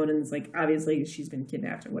of Simone, and it's like, obviously she's been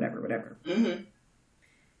kidnapped and whatever. Mm-hmm.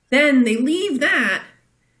 Then they leave that,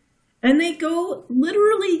 and they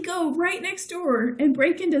literally go right next door and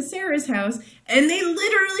break into Sarah's house, and they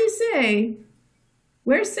literally say,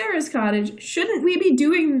 where's Sarah's cottage? Shouldn't we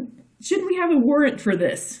have a warrant for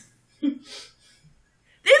this? They literally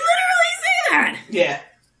say that! Yeah.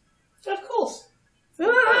 Of course.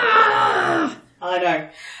 Ah! I know.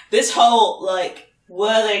 This whole,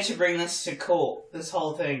 were they to bring this to court, this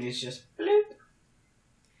whole thing is just bloop.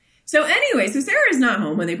 So anyway, Sarah's not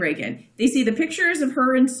home when they break in. They see the pictures of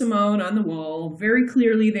her and Simone on the wall. Very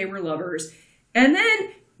clearly they were lovers. And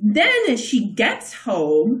then as she gets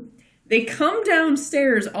home, they come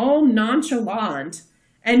downstairs all nonchalant,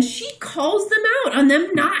 and she calls them out on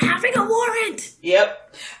them not having a warrant.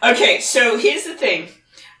 Yep. Okay, so here's the thing.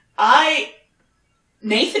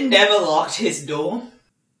 Nathan never locked his door.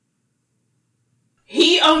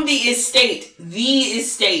 He owned the estate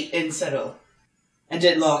in Settle, and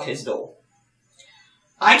didn't lock his door.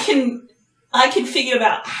 I can figure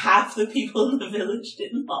about half the people in the village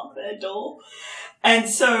didn't lock their door. And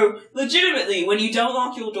so, legitimately, when you don't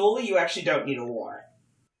lock your door, you actually don't need a warrant.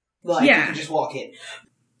 You can just walk in.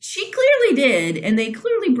 She clearly did, and they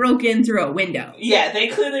clearly broke in through a window. Yeah, they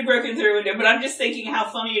clearly broke in through a window, but I'm just thinking how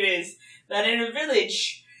funny it is that in a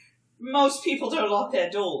village, most people don't lock their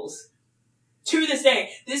doors. To this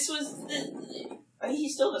day, he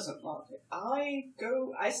still doesn't lock it. I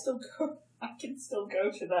can still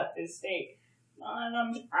go to that estate. And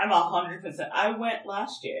I'm 100%. I went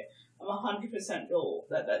last year. I'm 100% sure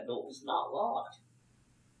that door's not locked.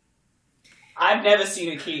 I've never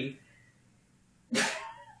seen a key.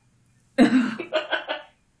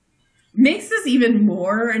 Makes this even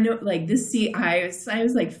more. I know, I was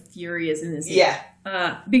furious in this scene.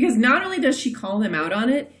 Yeah. Because not only does she call them out on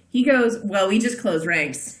it, he goes, "Well, we just closed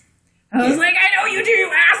ranks." I was like, "I know you do,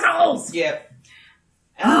 you assholes!" Yep.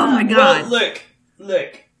 Oh my god. Well,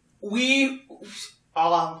 look. We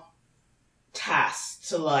are tasked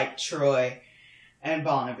to like Troy and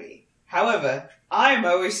Barnaby. However, I'm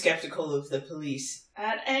always skeptical of the police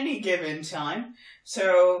at any given time.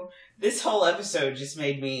 So this whole episode just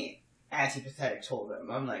made me antipathetic toward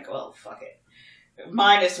them. I'm like, well, fuck it.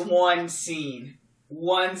 Minus one scene.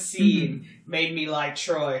 One scene made me like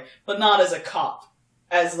Troy, but not as a cop.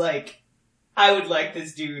 As I would like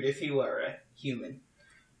this dude if he were a human.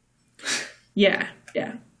 Yeah.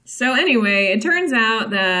 So anyway, it turns out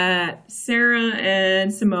that Sarah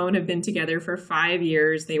and Simone have been together for 5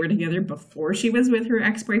 years. They were together before she was with her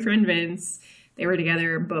ex-boyfriend Vince. They were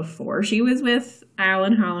together before she was with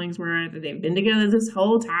Alan Hollingsworth. They've been together this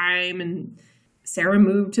whole time, and Sarah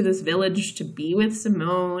moved to this village to be with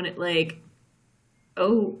Simone. Like,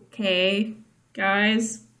 okay,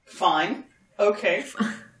 guys. Fine. Okay.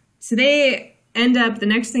 So the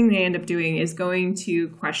next thing they end up doing is going to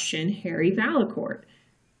question Harry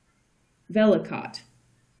Velicott.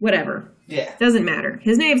 Whatever. Yeah. Doesn't matter.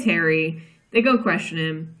 His name's Harry. They go question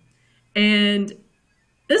him. And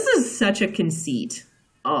this is such a conceit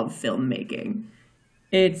of filmmaking.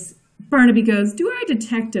 It's Barnaby goes, do I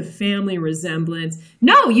detect a family resemblance?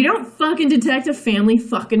 No, you don't fucking detect a family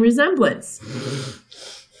fucking resemblance.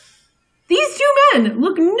 These two men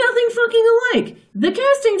look nothing fucking alike. The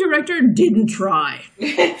casting director didn't try.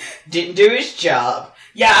 Didn't do his job.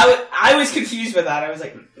 Yeah, I was confused with that. I was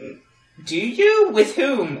like, do you? With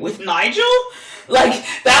whom? With Nigel? Like,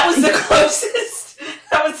 that was the closest.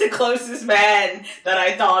 That was the closest man that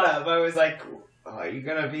I thought of. I was like, are you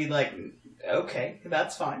gonna be like, okay,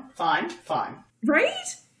 that's fine. Fine.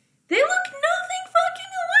 Right? They look nothing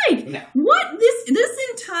fucking alike. No. What? This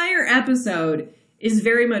entire episode is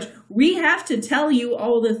very much, we have to tell you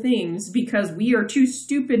all the things because we are too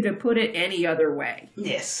stupid to put it any other way.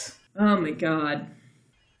 Yes. Oh my god.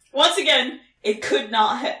 Once again,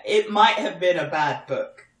 it might have been a bad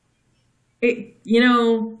book.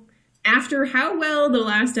 After how well the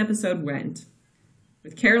last episode went,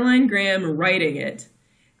 with Caroline Graham writing it,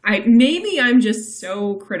 I'm just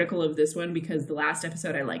so critical of this one because the last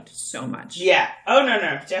episode I liked so much. Yeah. Oh, no,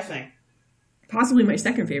 definitely. Possibly my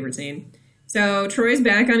second favorite scene. So Troy's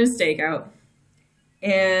back on his stakeout,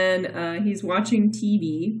 and he's watching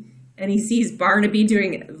TV, and he sees Barnaby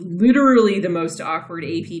doing literally the most awkward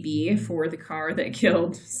APB for the car that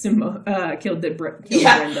killed Brenda.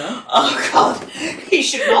 Oh god, he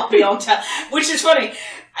should not be on which is funny.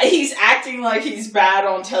 He's acting like he's bad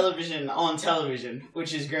on television,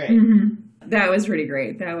 which is great. Mm-hmm. That was pretty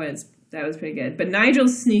great. That was pretty good. But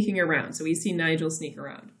Nigel's sneaking around, so we see Nigel sneak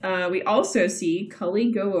around. We also see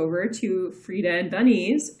Cully go over to Frida and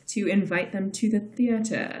Bunny's to invite them to the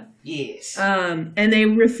theater. Yes. And they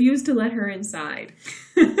refuse to let her inside.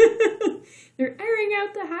 They're airing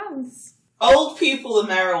out the house. Old people and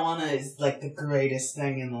marijuana is like the greatest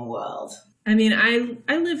thing in the world. I mean, I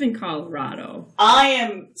live in Colorado. I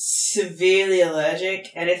am severely allergic,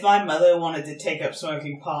 and if my mother wanted to take up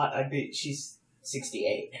smoking pot, she's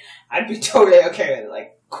 68. I'd be totally okay with it.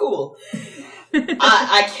 Like, cool.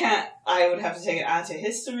 I would have to take an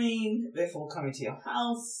antihistamine before coming to your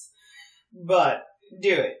house, but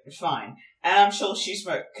do it. Fine. And I'm sure she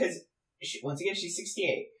smoked, because, once again, she's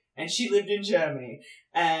 68, and she lived in Germany,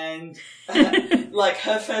 and, like,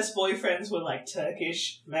 her first boyfriends were, like,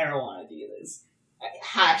 Turkish marijuana dealers.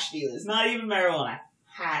 Hash dealers. Not even marijuana.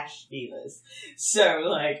 Hash dealers. So,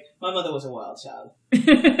 like, my mother was a wild child.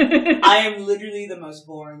 I am literally the most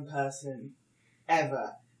boring person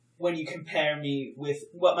ever when you compare me with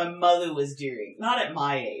what my mother was doing. Not at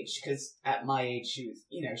my age, because at my age she was,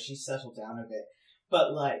 she settled down a bit.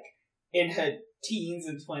 But, like, in her teens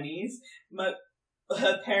and 20s,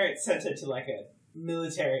 her parents sent her to, like, a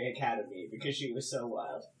military academy because she was so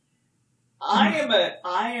wild. I am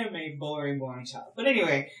a boring child. But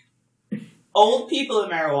anyway, old people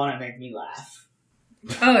and marijuana make me laugh.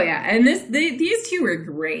 Oh yeah, and these two were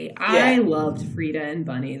great. I loved Frida and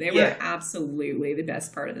Bunny. They were absolutely the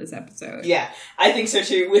best part of this episode. Yeah, I think so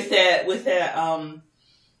too. With their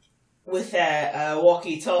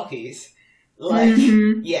walkie-talkies, like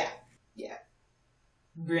yeah,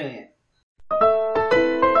 brilliant.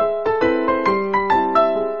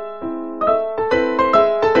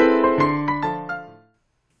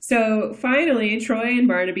 So finally, Troy and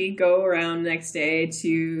Barnaby go around the next day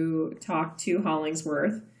to talk to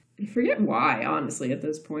Hollingsworth. I forget why, honestly, at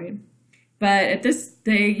this point. But at this,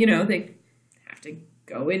 they have to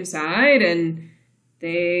go inside, and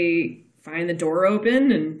they find the door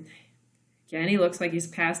open, and again, he looks like he's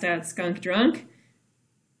passed out skunk drunk.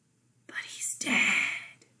 But he's dead.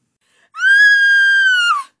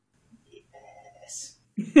 Yes.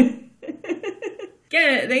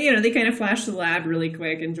 Yeah, they kind of flash the lab really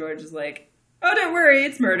quick, and George is like, "Oh, don't worry,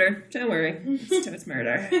 it's murder. Don't worry, it's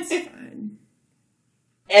murder. It's fine.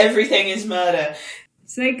 Everything is murder."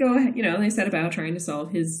 So they go, they set about trying to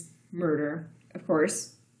solve his murder. Of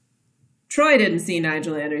course, Troy didn't see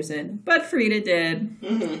Nigel Anderson, but Frida did.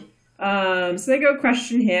 Mm-hmm. So they go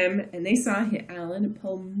question him, and they saw Alan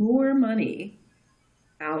pull more money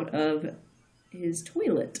out of his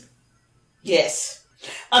toilet. Yes.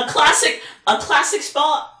 A classic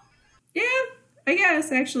spot. Yeah, I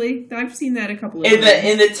guess, actually. I've seen that a couple of times.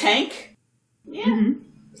 In the tank? Yeah.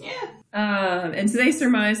 Mm-hmm. Yeah. And so they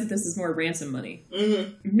surmise that this is more ransom money.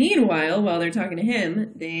 Mm-hmm. Meanwhile, while they're talking to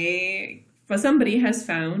him, they but somebody has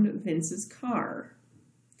found Vince's car.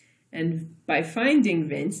 And by finding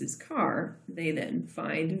Vince's car, they then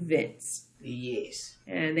find Vince. Yes.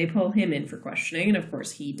 And they pull him in for questioning, and of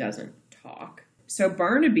course he doesn't talk. So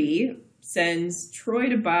Barnaby sends Troy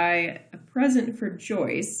to buy a present for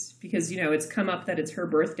Joyce, because, it's come up that it's her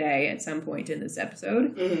birthday at some point in this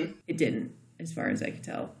episode. Mm-hmm. It didn't, as far as I could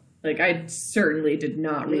tell. I certainly did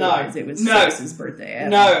not realize it was Joyce's birthday.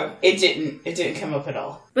 No, it didn't. It didn't come up at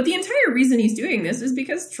all. But the entire reason he's doing this is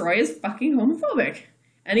because Troy is fucking homophobic.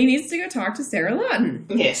 And he needs to go talk to Sarah Lawton.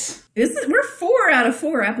 Yes. We're 4 out of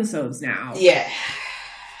 4 episodes now. Yeah.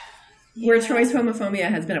 Where Troy's homophobia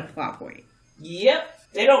has been a plot point. Yep.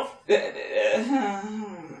 They don't... this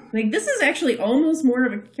is actually almost more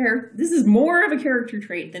of a character... This is more of a character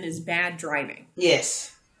trait than his bad driving.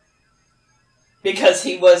 Yes. Because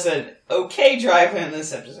he was an okay driver in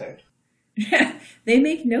this episode. They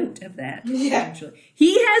make note of that, yeah. Actually.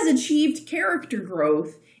 He has achieved character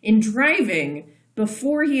growth in driving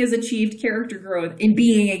before he has achieved character growth in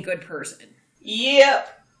being a good person.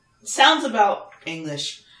 Yep. Sounds about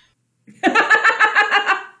English.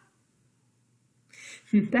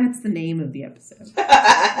 That's the name of the episode.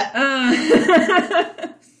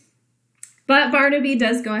 But Barnaby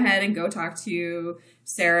does go ahead and go talk to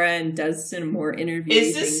Sarah and does some more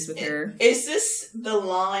interview things with her. Is this the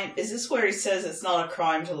line? Is this where he says it's not a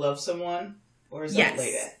crime to love someone? Or is that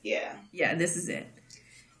later? Yeah. Yeah, this is it.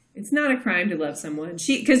 It's not a crime to love someone.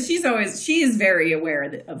 She is very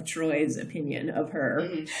aware of Troy's opinion of her.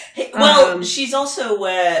 Mm-hmm. She's also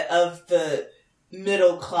aware of the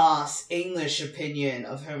middle class English opinion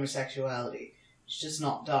of homosexuality. It's just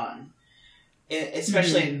not done,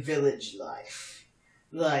 especially in village life.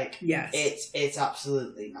 Yes, it's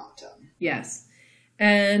absolutely not done. Yes,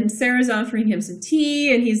 and Sarah's offering him some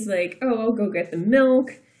tea, and he's like, "Oh, I'll go get the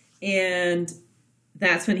milk," and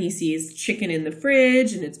that's when he sees chicken in the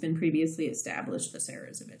fridge, and it's been previously established that Sarah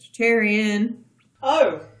is a vegetarian.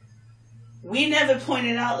 Oh, we never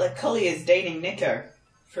pointed out that Cully is dating Nico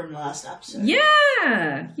from last episode.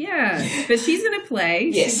 Yeah. But she's in a play.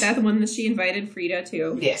 Yes. That's the one that she invited Frida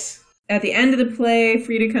to. Yes. At the end of the play,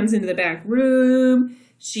 Frida comes into the back room.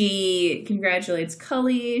 She congratulates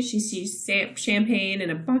Cully. She sees champagne in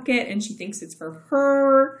a bucket, and she thinks it's for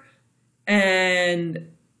her. And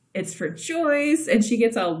it's for Joyce, and she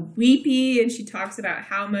gets all weepy, and she talks about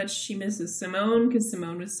how much she misses Simone, because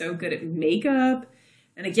Simone was so good at makeup.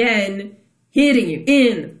 And again, hitting you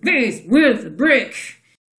in the face with a brick.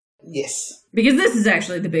 Yes. Because this is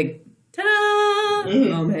actually the big ta-da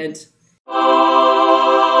moment.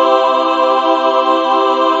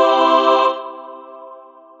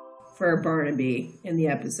 For Barnaby in the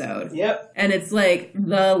episode. Yep. And it's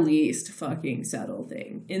the least fucking subtle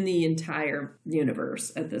thing in the entire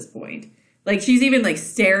universe at this point. She's even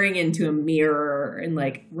staring into a mirror and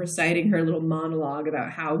reciting her little monologue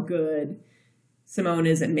about how good Simone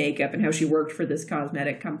is at makeup and how she worked for this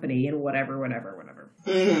cosmetic company and whatever.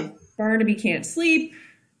 Mm-hmm. Barnaby can't sleep.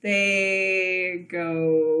 They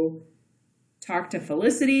go talk to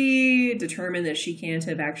Felicity, determine that she can't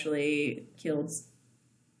have actually killed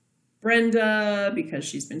Brenda because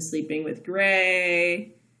she's been sleeping with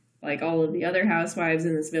Gray, like all of the other housewives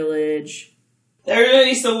in this village. There's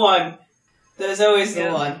always the one. There's always the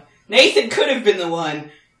one. Nathan could have been the one,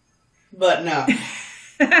 but no.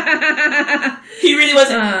 He really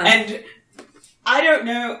wasn't. And I don't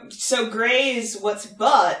know. So Gray is what's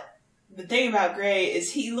but. The thing about Gray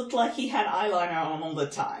is he looked like he had eyeliner on all the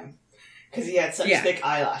time. Because he had such thick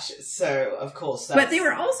eyelashes. So, of course, that's... But they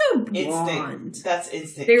were also blonde. Instinct. That's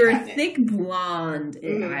instinct. They were thick blonde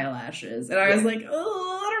eyelashes. And I was like,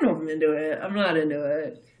 oh, I don't know if I'm into it. I'm not into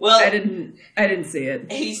it. Well... I didn't see it.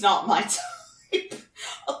 He's not my type.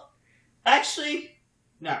 Oh, actually,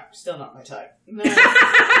 no. Still not my type. No.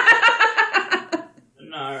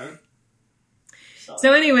 No. Sorry.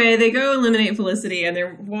 So anyway, they go eliminate Felicity, and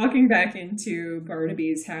they're walking back into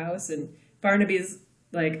Barnaby's house, and Barnaby's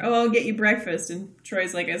like, oh, I'll get you breakfast. And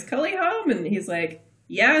Troy's like, is Cully home? And he's like,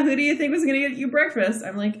 yeah, who do you think was going to get you breakfast?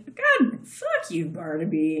 I'm like, God, fuck you,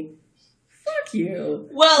 Barnaby. Fuck you.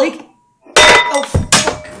 Well... oh,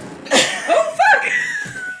 fuck. Oh, fuck!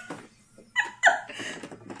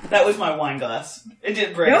 That was my wine glass. It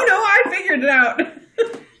didn't break. No, I figured it out.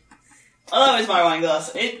 Oh, that was my wine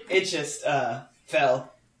glass. It just,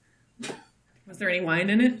 fell. Was there any wine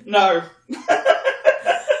in it? No.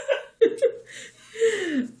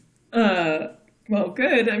 Well,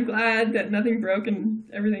 good. I'm glad that nothing broke and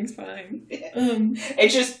everything's fine.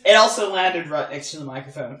 It also landed right next to the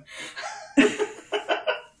microphone.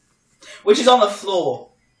 Which is on the floor.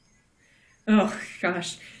 Oh,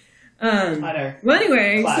 gosh. I know. Well,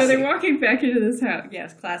 anyway, Classic. so they're walking back into this house.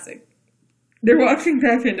 Yes, classic. They're walking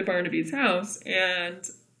back into Barnaby's house, and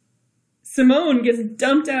Simone gets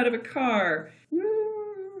dumped out of a car.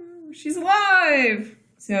 Woo, she's alive!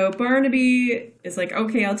 So Barnaby is like,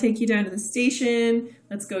 okay, I'll take you down to the station.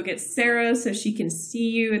 Let's go get Sarah so she can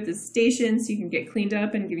see you at the station so you can get cleaned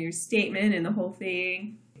up and give your statement and the whole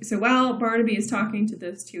thing. So while Barnaby is talking to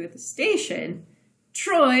those two at the station,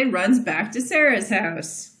 Troy runs back to Sarah's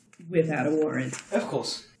house without a warrant. Of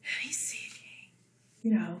course. He's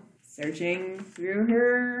searching through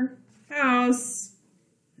her house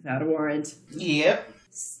without a warrant. Yep.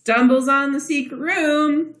 Stumbles on the secret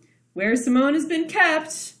room where Simone has been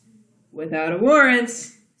kept without a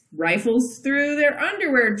warrant. Rifles through their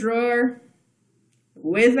underwear drawer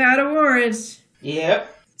without a warrant.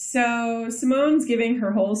 Yep. So Simone's giving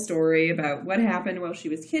her whole story about what happened while she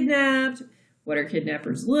was kidnapped, what her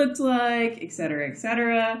kidnappers looked like, etc.,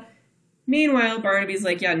 etc. Meanwhile, Barnaby's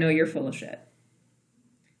like, yeah, no, you're full of shit.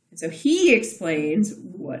 And so he explains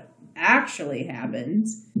what actually happened,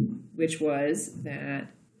 which was that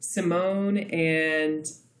Simone and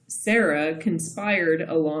Sarah conspired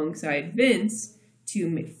alongside Vince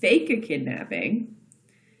to fake a kidnapping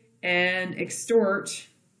and extort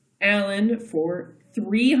Alan for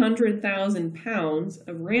 300,000 pounds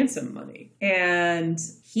of ransom money. And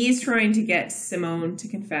he's trying to get Simone to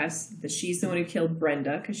confess that she's the one who killed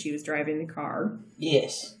Brenda because she was driving the car.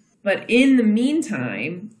 Yes. But in the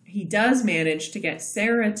meantime, he does manage to get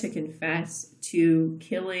Sarah to confess to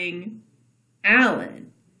killing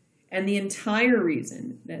Alan. And the entire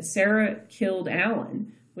reason that Sarah killed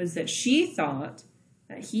Alan was that she thought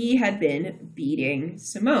that he had been beating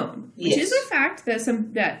Simone, which is a fact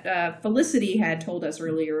that Felicity had told us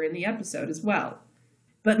earlier in the episode as well.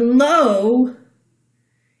 But lo,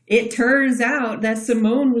 it turns out that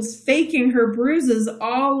Simone was faking her bruises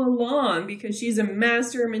all along because she's a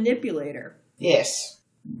master manipulator. Yes.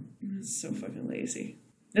 It's so fucking lazy.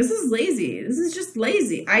 This is lazy. This is just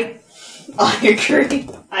lazy. I agree.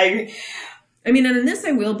 I mean, and in this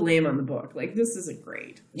I will blame on the book. Like, this isn't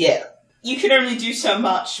great. Yeah. You can only do so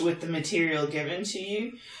much with the material given to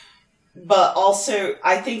you. But also,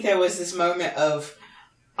 I think there was this moment of...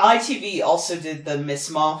 ITV also did the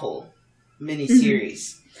Miss Marple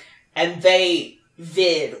miniseries. And they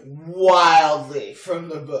veered wildly from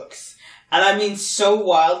the books. And I mean so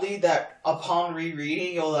wildly that upon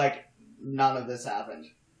rereading, you're like, none of this happened.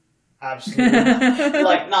 Absolutely not.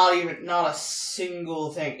 Like, not a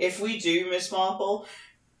single thing. If we do Miss Marple,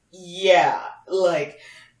 yeah, like...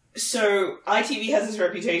 So, ITV has this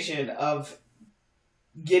reputation of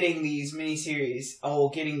getting these miniseries,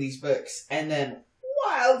 or getting these books, and then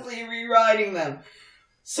wildly rewriting them.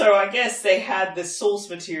 So I guess they had this source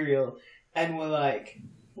material, and were like,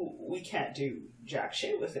 we can't do jack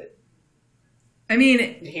shit with it. I mean,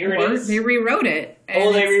 Here it is. They rewrote it.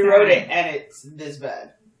 Oh, they rewrote it, and it's this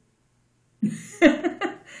bad.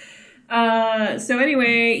 So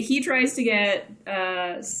anyway, he tries to get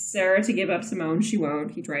Sarah to give up Simone. She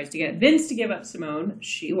won't. He tries to get Vince to give up Simone.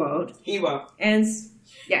 She won't. He won't. And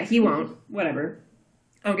yeah, he won't. Whatever.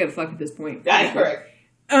 I don't give a fuck at this point. That's correct.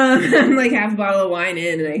 I'm like half a bottle of wine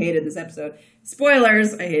in, and I hated this episode.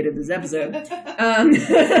 Spoilers, I hated this episode. As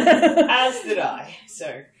did I.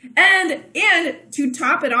 So. And to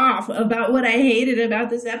top it off about what I hated about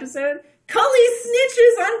this episode, Cully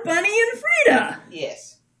snitches on Bunny and Frida.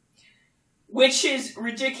 Yes. Which is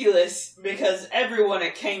ridiculous because everyone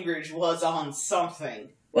at Cambridge was on something.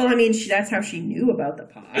 Well, I mean, that's how she knew about the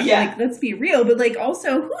pod. Yeah. Like, let's be real, but like,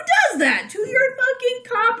 also, who does that to your fucking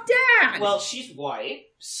cop dad? Well, she's white,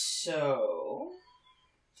 so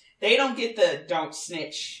they don't get the don't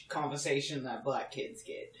snitch conversation that black kids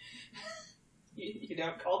get. You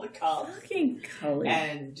don't call the cops. Fucking Cully.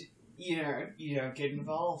 And, you don't get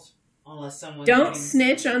involved unless someone's Don't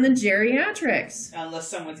snitch on the geriatrics. Unless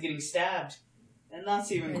someone's getting stabbed. And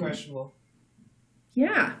that's even questionable.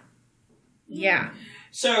 Yeah. Yeah.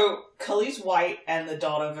 So, Cully's white and the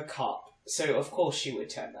daughter of a cop. So, of course, she would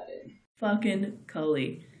turn that in. Fucking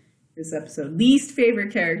Cully. This episode. Least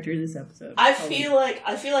favorite character this episode. I Cully. feel like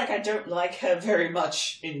I don't like her very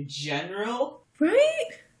much in general. Right?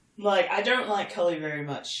 Like, I don't like Cully very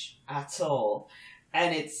much at all.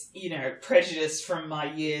 And it's, prejudice from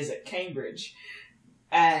my years at Cambridge.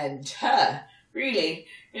 And her, really,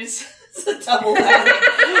 it's a double whammy.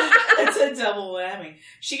 It's a double whammy.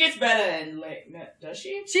 She gets better in does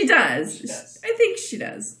she? She does. She does. I think she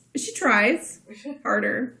does. She tries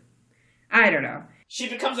harder. I don't know. She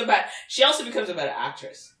also becomes a better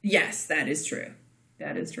actress. Yes, that is true.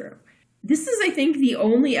 That is true. This is, I think, the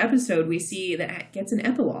only episode we see that gets an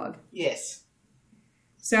epilogue. Yes.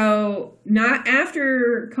 So, not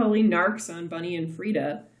after Cully narcs on Bunny and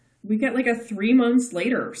Frida, we get like a 3 months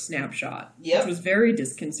later snapshot, Yep. which was very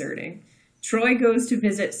disconcerting. Troy goes to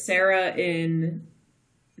visit Sarah in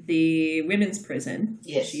the women's prison.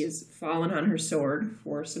 Yes. She has fallen on her sword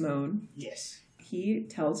for Simone. Yes. He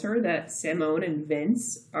tells her that Simone and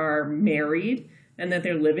Vince are married and that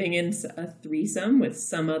they're living in a threesome with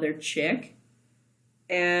some other chick.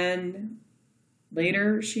 And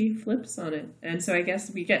later she flips on it. And so I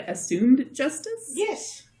guess we get assumed justice,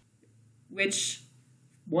 Yes. which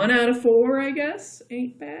 1 out of 4, I guess,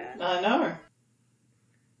 ain't bad. I know.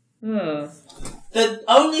 Ugh. The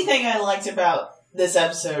only thing I liked about this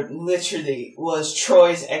episode, literally, was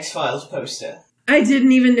Troy's X-Files poster. I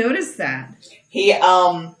didn't even notice that. He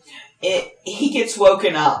gets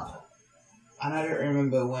woken up. And I don't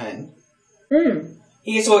remember when.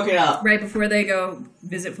 He gets woken up. Right before they go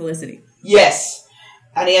visit Felicity. Yes.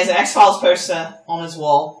 And he has an X-Files poster on his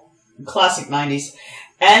wall. Classic 90s.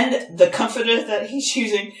 And the comforter that he's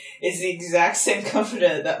using is the exact same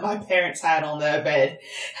comforter that my parents had on their bed.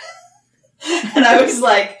 And I was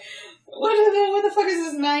like, what the fuck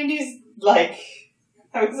is this 90s like?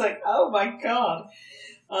 I was like, oh my god.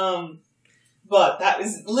 But that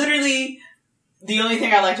was literally the only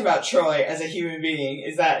thing I liked about Troy as a human being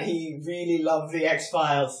is that he really loved the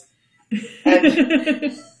X-Files.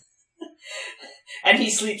 And, and he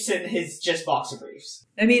sleeps in his just boxer briefs.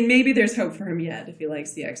 I mean, maybe there's hope for him yet if he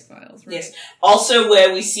likes the X-Files, right? Yes. Also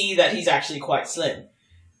where we see that he's actually quite slim.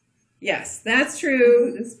 Yes, that's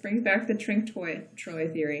true. This brings back the Troy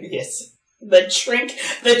theory. Yes. The shrink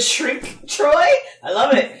Troy? I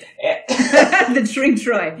love it. The Shrink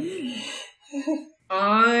Troy.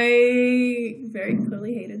 I very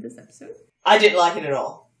clearly hated this episode. I didn't like it at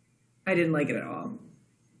all. I didn't like it at all.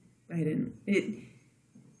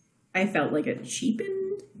 I felt like it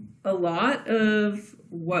cheapened a lot of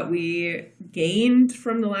what we gained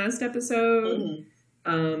from the last episode.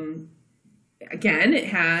 Mm-hmm. Again, it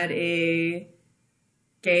had a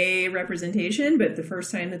gay representation, but the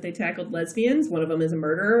first time that they tackled lesbians, one of them is a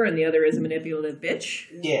murderer and the other is a manipulative bitch.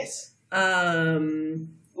 Yes.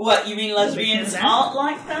 What, you mean lesbians aren't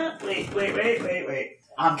like that? Wait.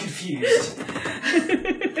 I'm confused.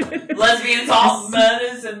 Lesbians aren't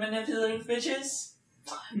murders and manipulative bitches?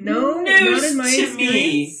 No, News not in my to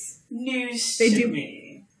experience. News They to do-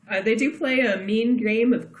 me. They do play a mean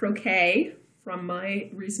game of croquet from my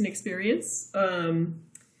recent experience.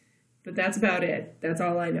 But that's about it. That's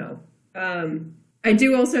all I know. I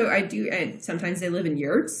do, and sometimes they live in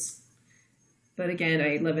yurts. But again,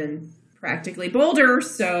 I live in practically Boulder,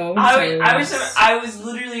 so... I was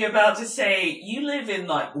literally about to say, you live in,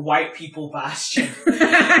 like, white people bastion.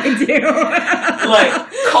 I do.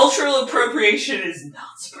 Like, cultural appropriation is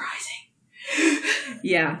not surprising.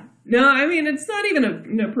 Yeah. No, I mean, it's not even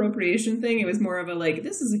an appropriation thing. It was more of a, like,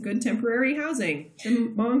 this is a good temporary housing.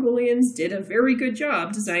 The Mongolians did a very good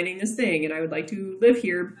job designing this thing, and I would like to live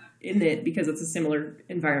here in it because it's a similar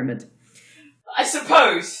environment. I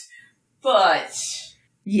suppose. But...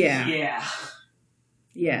 Yeah.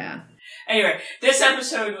 Yeah. Anyway, this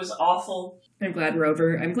episode was awful. I'm glad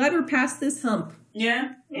we're past this hump.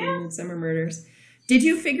 Yeah. In Summer Murders. Did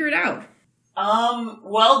you figure it out?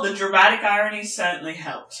 Well, the dramatic irony certainly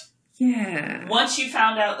helped. Yeah. Once you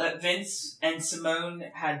found out that Vince and Simone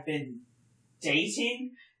had been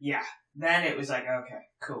dating, then it was like, okay,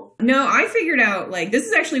 cool. No, I figured out, like, this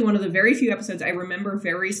is actually one of the very few episodes I remember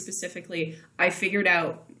very specifically. I figured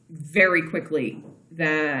out very quickly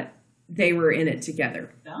that they were in it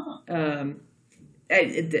together. Oh.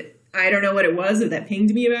 I don't know what it was that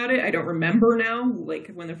pinged me about it. I don't remember now, like,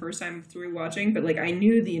 when the first time through watching, but, like, I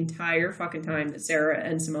knew the entire fucking time that Sarah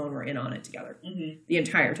and Simone were in on it together. Mm-hmm. The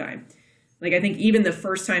entire time. Like, I think even the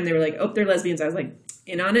first time they were like, oh, they're lesbians, I was like,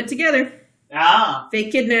 in on it together. Ah.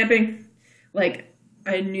 Fake kidnapping. Like,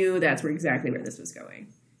 I knew that's exactly where this was going.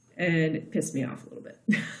 And it pissed me off a little bit.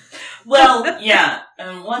 Well, yeah.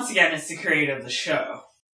 And once again, it's the creator of the show.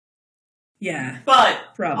 Yeah.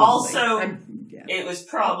 But probably. Also, it was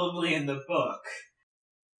probably in the book.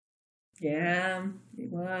 Yeah,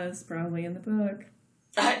 it was probably in the book.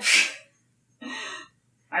 I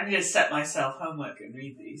need to set myself homework and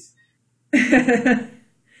read these.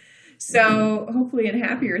 So, hopefully in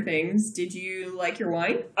happier things, did you like your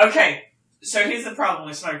wine? Okay, so here's the problem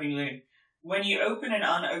with smoking loon. When you open an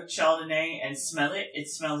unoaked Chardonnay and smell it, it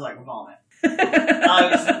smells like vomit. I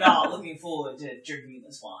was not looking forward to drinking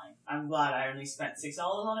this wine. I'm glad I only spent $6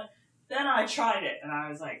 on it. Then I tried it, and I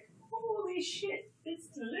was like, holy shit, it's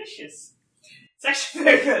delicious. It's actually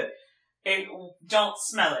very good. Don't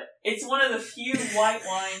smell it. It's one of the few white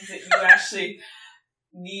wines that you actually...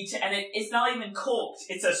 need to, and it's not even corked,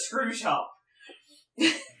 it's a screw top.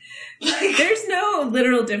 There's no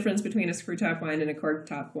literal difference between a screw top wine and a cork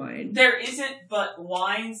top wine. There isn't, but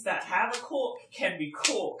wines that have a cork can be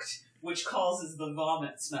corked, which causes the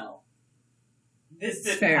vomit smell. This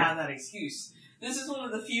didn't have that excuse. This is one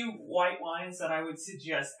of the few white wines that I would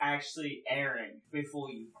suggest actually airing before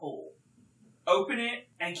you pour. Open it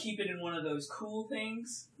and keep it in one of those cool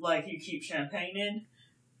things, like you keep champagne in,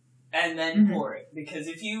 and then pour it. Because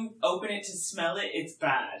if you open it to smell it, it's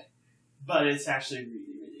bad. But it's actually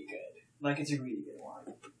really, really good. Like, it's a really good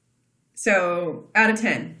wine. So, out of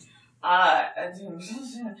 10?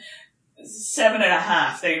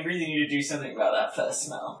 7.5. They really need to do something about that first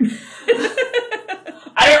smell.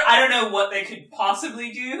 I don't know what they could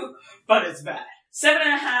possibly do, but it's bad.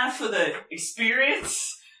 7.5 for the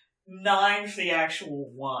experience, 9 for the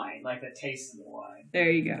actual wine, like the taste of the wine.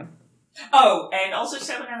 There you go. Oh, and also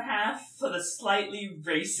 7.5 for the slightly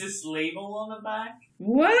racist label on the back.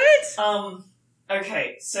 What?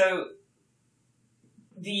 Okay, so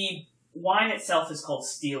the wine itself is called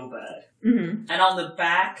Steelbird. Mm-hmm. And on the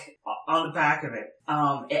back of it,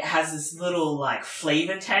 it has this little, like,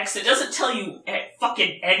 flavor text. It doesn't tell you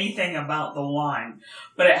fucking anything about the wine,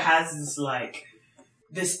 but it has this, like,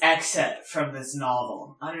 this excerpt from this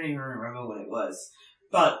novel. I don't even remember what it was.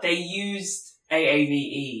 But they used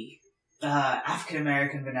AAVE, African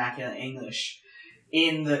American Vernacular English,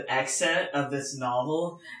 in the excerpt of this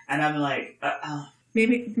novel, and I'm like,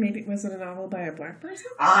 Maybe was it a novel by a black person?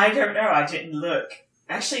 I don't know, I didn't look.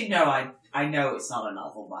 Actually, no, I know it's not a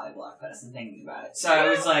novel by a black person thinking about it. So I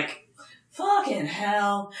was like, fucking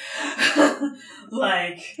hell.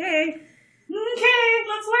 Like, okay,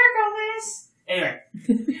 let's work on this. Anyway.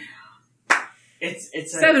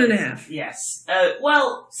 It's 7.5. Yes.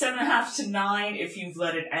 Well, 7.5 to 9 if you've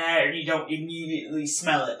let it air and you don't immediately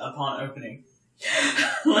smell it upon opening.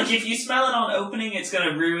 Like, if you smell it on opening, it's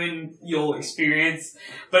gonna ruin your experience.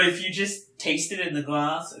 But if you just taste it in the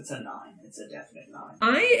glass, it's a 9. It's a definite 9.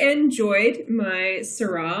 I enjoyed my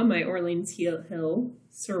Syrah, my Orleans Hill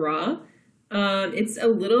Syrah. It's a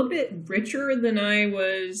little bit richer than I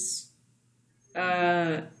was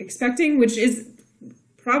expecting, which is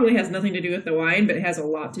probably has nothing to do with the wine, but it has a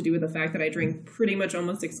lot to do with the fact that I drink pretty much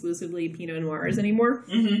almost exclusively Pinot Noirs anymore,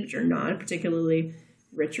 which are not particularly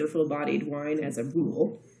rich or full-bodied wine as a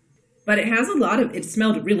rule. But it has it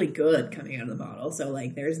smelled really good coming out of the bottle, so,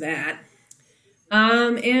 like, there's that.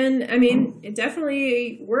 And, I mean, it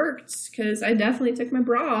definitely worked, because I definitely took my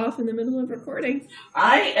bra off in the middle of recording.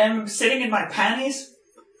 I am sitting in my panties,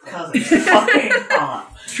 because it's fucking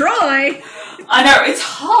hot. Troy! I know, it's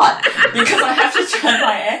hot, because I have to turn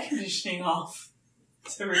my air conditioning off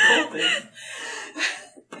to record this.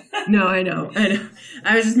 No, I know.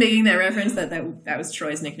 I was just making that reference that was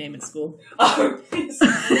Troy's nickname at school. Oh,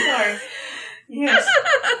 sorry. Yes.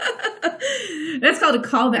 That's called a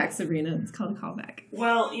callback, Sabrina. It's called a callback.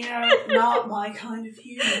 Well, not my kind of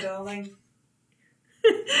humor, darling.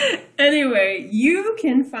 Anyway, you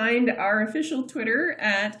can find our official Twitter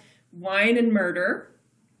at Wine Murder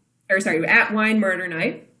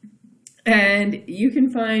Night. And you can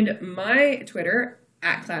find my Twitter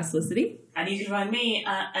at Classlicity. And you can find me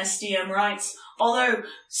at SDM Rights. Although,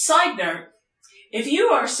 side note, if you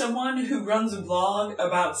are someone who runs a blog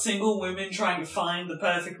about single women trying to find the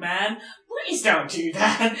perfect man, please don't do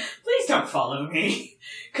that. Please don't follow me.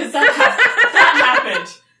 Because that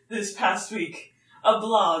happened this past week. A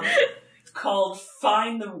blog called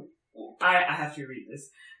I have to read this.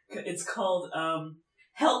 It's called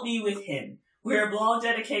Help Me With Him. We're a blog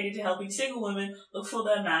dedicated to helping single women look for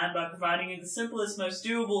their man by providing you the simplest, most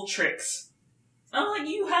doable tricks. I'm like,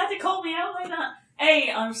 you had to call me out like that?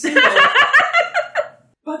 Hey, I'm single.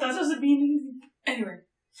 But that doesn't mean anything. Anyway.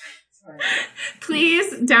 Sorry.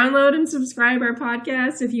 Please download and subscribe our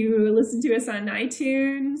podcast. If you listen to us on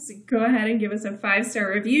iTunes, go ahead and give us a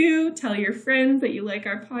 5-star review. Tell your friends that you like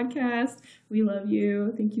our podcast. We love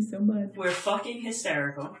you. Thank you so much. We're fucking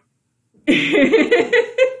hysterical.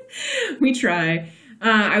 We try.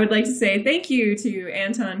 I would like to say thank you to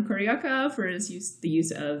Anton Koryaka for the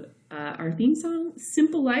use of our theme song,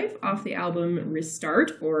 Simple Life, off the album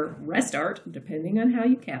Restart, or Restart, depending on how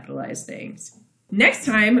you capitalize things. Next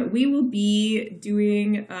time, we will be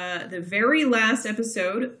doing the very last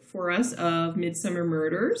episode for us of Midsummer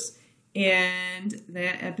Murders, and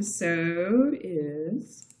that episode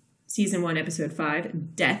is Season 1, Episode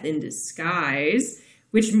 5, Death in Disguise,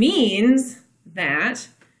 which means that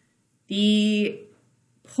the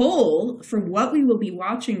poll for what we will be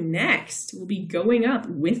watching next will be going up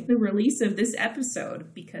with the release of this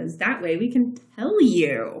episode, because that way we can tell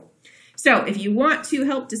you. So if you want to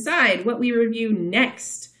help decide what we review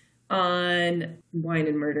next on Wine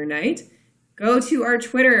and Murder Night, go to our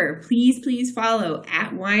Twitter. Please follow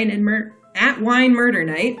at Wine Murder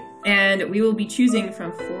Night, and we will be choosing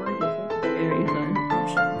from 4 different very fun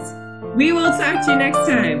options. We will talk to you next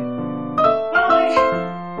time.